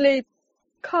 And actually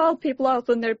call people out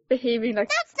when they're behaving like...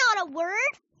 That's not a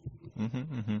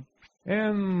word!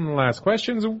 And last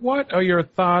questions. What are your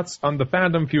thoughts on the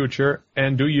fandom future,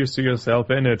 and do you see yourself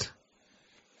in it?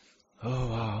 Oh,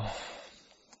 wow.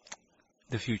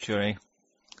 The future, eh?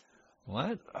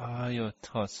 What are your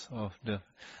thoughts of the...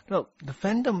 No, the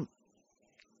fandom...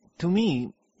 To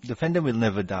me, the fandom will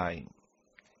never die.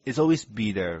 It's always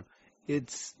be there.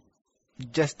 It's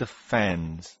just the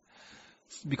fans.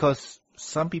 Because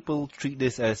some people treat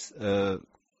this as a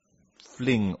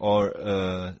fling or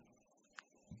a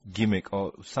gimmick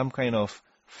or some kind of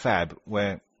fab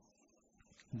where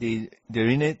they're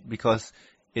in it because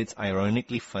it's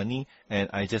ironically funny and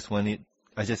I just want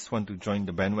to join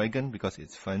the bandwagon because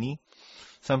it's funny.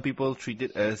 Some people treat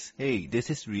it as, hey, this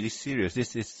is really serious.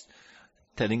 This is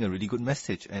telling a really good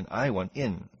message and I want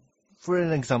in. For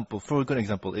a good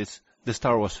example, is the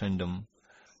Star Wars fandom.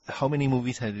 How many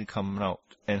movies have it come out?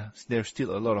 And there's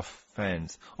still a lot of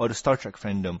fans. Or the Star Trek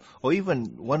fandom. Or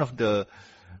even one of the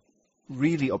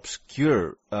really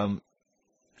obscure Stargate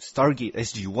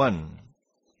SG-1.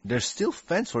 There's still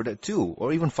fans for that too.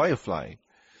 Or even Firefly.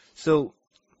 So,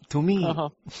 to me,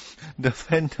 the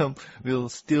fandom will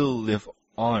still live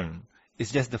on.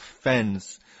 It's just the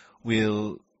fans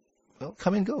will, well,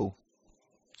 come and go.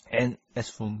 And as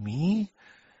for me,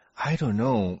 I don't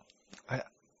know.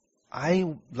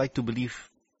 I like to believe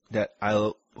that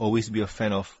I'll always be a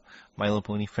fan of My Little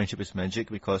Pony Friendship is Magic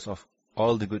because of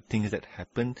all the good things that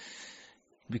happened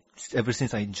ever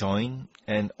since I joined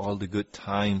and all the good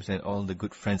times and all the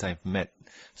good friends I've met.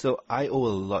 So I owe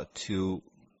a lot to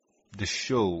the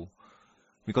show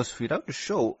because without the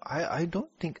show, I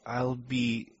don't think I'll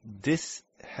be this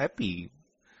happy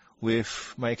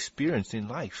with my experience in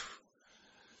life.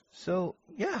 So,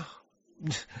 yeah.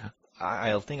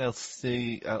 I think I'll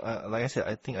say, like I said,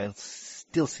 I think I'll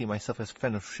still see myself as a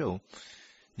fan of the show.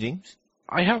 James?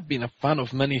 I have been a fan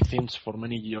of many things for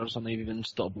many years and I didn't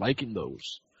stop liking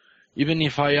those. Even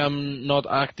if I am not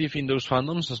active in those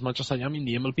fandoms as much as I am in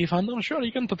the MLP fandom, sure, I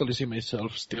can totally see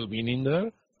myself still being in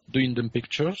there, doing them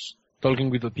pictures, talking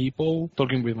with the people,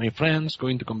 talking with my friends,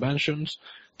 going to conventions.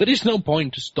 There is no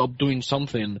point to stop doing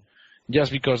something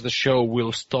just because the show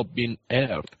will stop being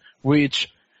aired,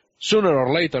 which sooner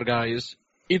or later, guys,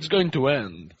 it's going to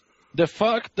end. The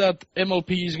fact that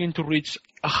MLP is going to reach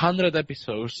 100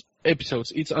 episodes,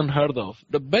 it's unheard of.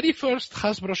 The very first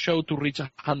Hasbro show to reach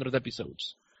 100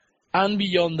 episodes. And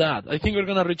beyond that, I think we're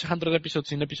going to reach 100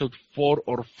 episodes in episode 4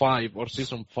 or 5 or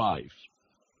season 5.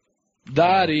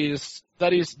 That is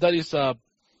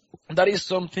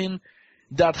something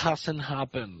that hasn't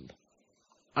happened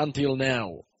until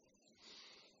now.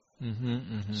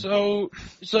 So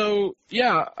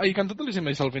yeah, I can totally see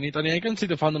myself in it, and I can see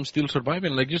the fandom still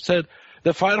surviving. Like you said,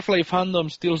 the Firefly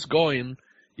fandom still's going.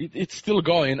 It's still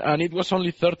going, and it was only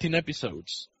 13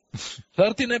 episodes.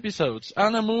 13 episodes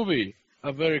and a movie.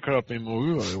 A very crappy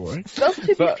movie, by the way. Well, to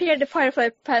be fair, the Firefly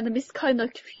fandom is kind of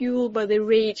like fueled by the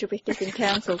rage of it getting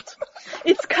cancelled.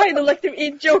 It's kind of like the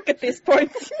in-joke at this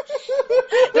point.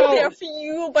 They are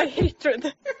fueled by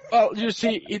hatred. Well, you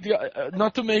see,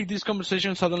 not to make this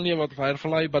conversation suddenly about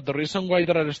Firefly, but the reason why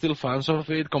there are still fans of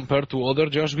it compared to other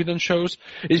Joss Whedon shows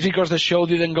is because the show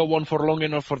didn't go on for long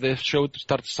enough for the show to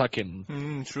start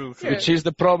sucking. True. Which is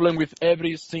the problem with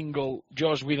every single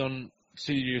Joss Whedon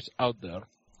series out there.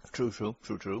 True.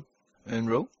 And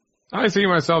Ro? I see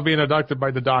myself being abducted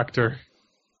by the Doctor.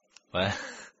 What?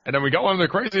 And then we go on the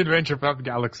crazy adventure throughout the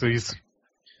galaxies.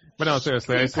 But no,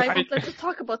 seriously. I won't let us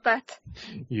talk about that.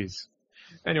 Yes.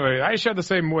 Anyway, I share the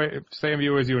same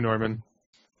view as you, Norman.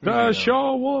 The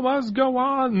show must go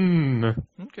on.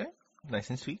 Okay. Nice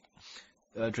and sweet.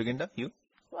 Dragenda, you?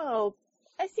 Well,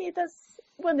 I see it as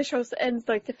when the show ends,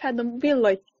 like, the fandom will,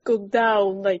 like, go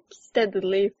down, like,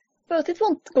 steadily. But it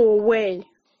won't go away.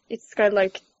 It's kind of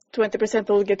like 20%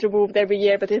 will get removed every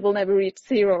year, but it will never reach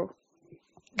 0.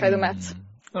 Kind of math.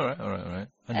 Alright.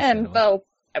 And, well,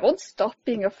 I won't stop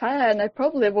being a fan. I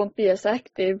probably won't be as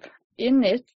active in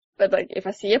it. But like, if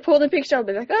I see a pony picture, I'll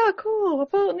be like, oh, cool, a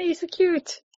pony, so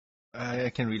cute. I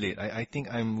can relate. I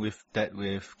think I'm with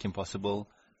Kim Possible.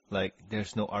 Like,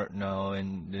 there's no art now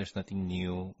and there's nothing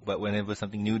new. But whenever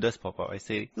something new does pop up, I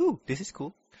say, ooh, this is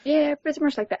cool. Yeah, pretty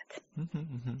much like that.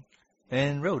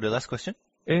 And Ro, the last question?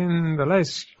 In the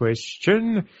last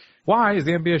question, why is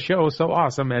the MBS show so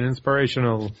awesome and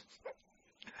inspirational?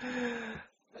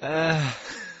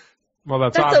 Well,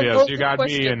 that's obvious. You got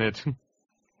me in it.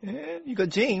 Yeah, you got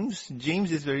James.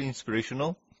 James is very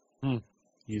inspirational.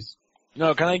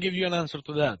 No, can I give you an answer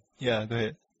to that? Yeah, go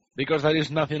ahead. Because there is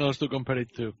nothing else to compare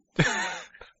it to.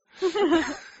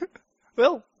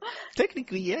 Well,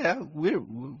 technically, yeah,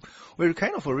 we're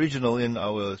kind of original in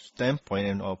our standpoint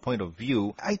and our point of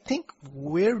view. I think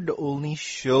we're the only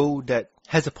show that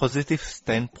has a positive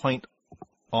standpoint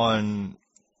on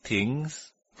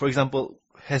things. For example,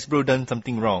 Hasbro done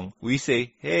something wrong. We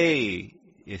say, hey,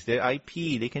 it's their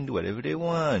IP. They can do whatever they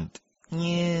want.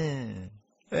 Yeah.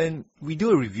 And we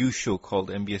do a review show called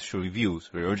MBS Show Reviews.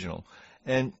 We're original.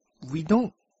 And we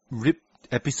don't rip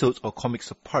episodes or comics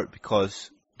apart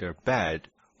because they're bad.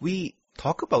 We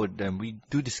talk about them. We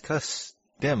do discuss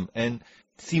them and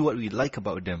see what we like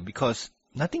about them because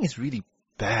nothing is really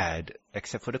bad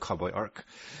except for the cowboy arc.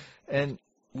 And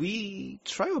we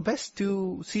try our best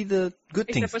to see the good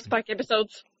things. Except for Spike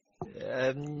episodes.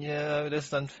 Yeah,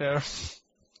 that's unfair.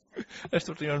 That's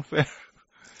totally unfair.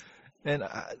 And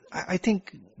I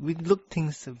think we look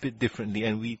things a bit differently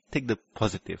and we take the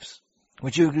positives.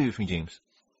 Would you agree with me, James?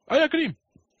 I agree.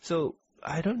 So,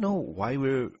 I don't know why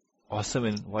we're awesome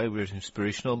and why we're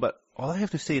inspirational, but all I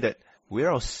have to say that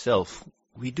we're ourselves.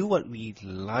 We do what we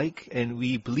like and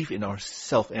we believe in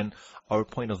ourselves and our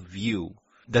point of view.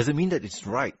 Doesn't mean that it's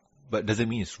right, but doesn't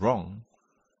mean it's wrong.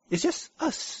 It's just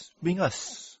us being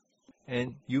us.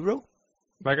 And you, Ro?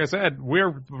 Like I said,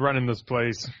 we're running this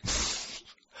place.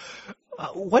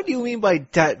 What do you mean by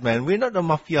that, man? We're not a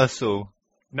mafioso.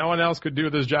 No one else could do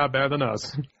this job better than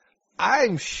us.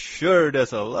 I'm sure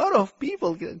there's a lot of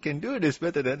people can do this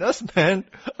better than us, man.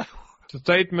 The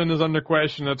statement is under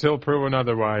question until proven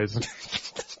otherwise.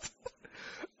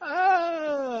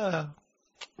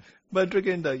 But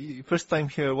Dragenda, first time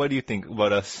here, what do you think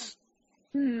about us?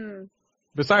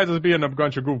 Besides us being a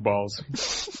bunch of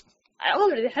goofballs. I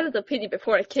already had an opinion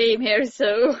before I came here,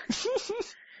 so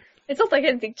it's not like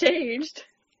anything changed.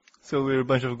 So we're a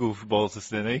bunch of goofballs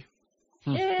then, eh?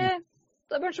 Yeah,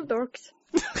 a bunch of dorks.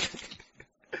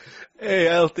 Hey,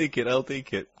 I'll take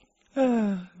it.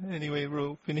 Anyway,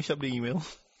 bro, finish up the email.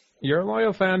 Your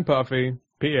loyal fan, Puffy.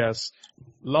 P.S.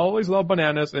 Always love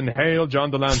bananas and hail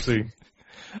John Delancey.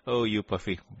 Oh, you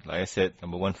Puffy. Like I said,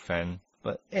 #1 fan.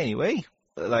 But anyway,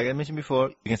 like I mentioned before,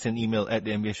 you can send an email at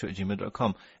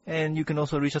thembsshow@gmail.com. And you can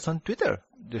also reach us on Twitter.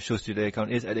 The show's Twitter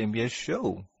account is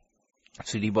 @MBSShow.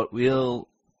 Citybot will...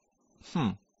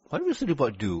 What will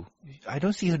Citybot do? I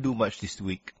don't see her do much this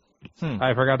week.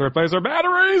 I forgot to replace her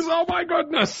batteries! Oh my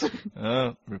goodness!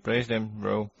 Replace them,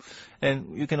 bro.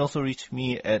 And you can also reach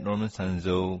me at Norman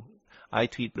Sanzo. I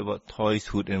tweet about toys,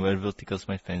 food, and whatever tickles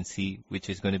my fancy, which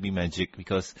is going to be magic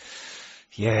because,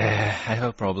 yeah, I have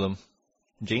a problem.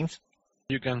 James?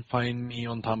 You can find me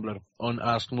on Tumblr, on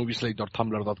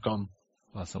askmovieslate.tumblr.com.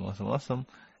 Awesome.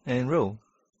 And Ro?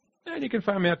 And you can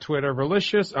find me at Twitter,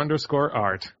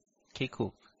 Relicious_art. Okay,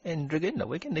 cool. And Dragenda,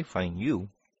 where can they find you?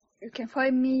 You can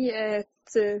find me at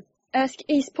Ask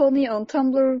Ace Pony on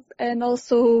Tumblr and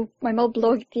also my mod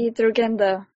blog, The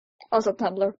Dragenda, also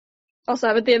Tumblr. Also I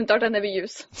have a DM dart I never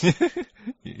use.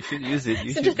 You should use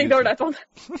it. So just ignore that one.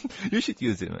 You should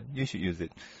use it, man. You should use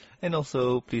it. And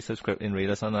also, please subscribe and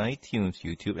rate us on iTunes,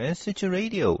 YouTube, and Stitcher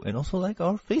Radio. And also like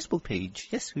our Facebook page.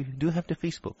 Yes, we do have the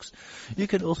Facebooks. You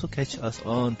can also catch us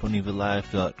on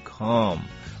ponyvillelive.com.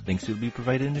 Links will be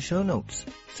provided in the show notes.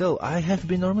 So, I have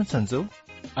been Norman Sanzo.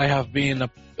 I have been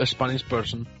a Spanish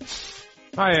person.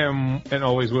 I am, and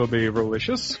always will be,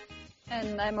 Relicious.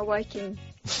 And I'm a Viking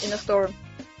in a storm.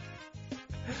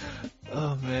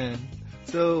 Oh, man.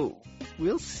 So,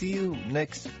 we'll see you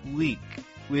next week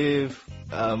with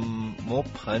more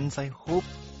puns, I hope.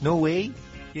 No way?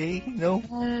 Yay? No?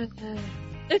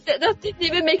 That didn't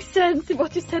even make sense in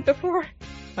what you said before.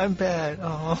 I'm bad.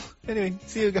 Oh. Anyway,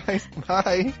 see you guys.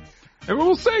 Bye. And we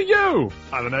will see you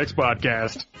on the next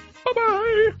podcast.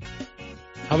 Bye-bye.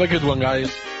 Have a good one,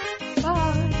 guys.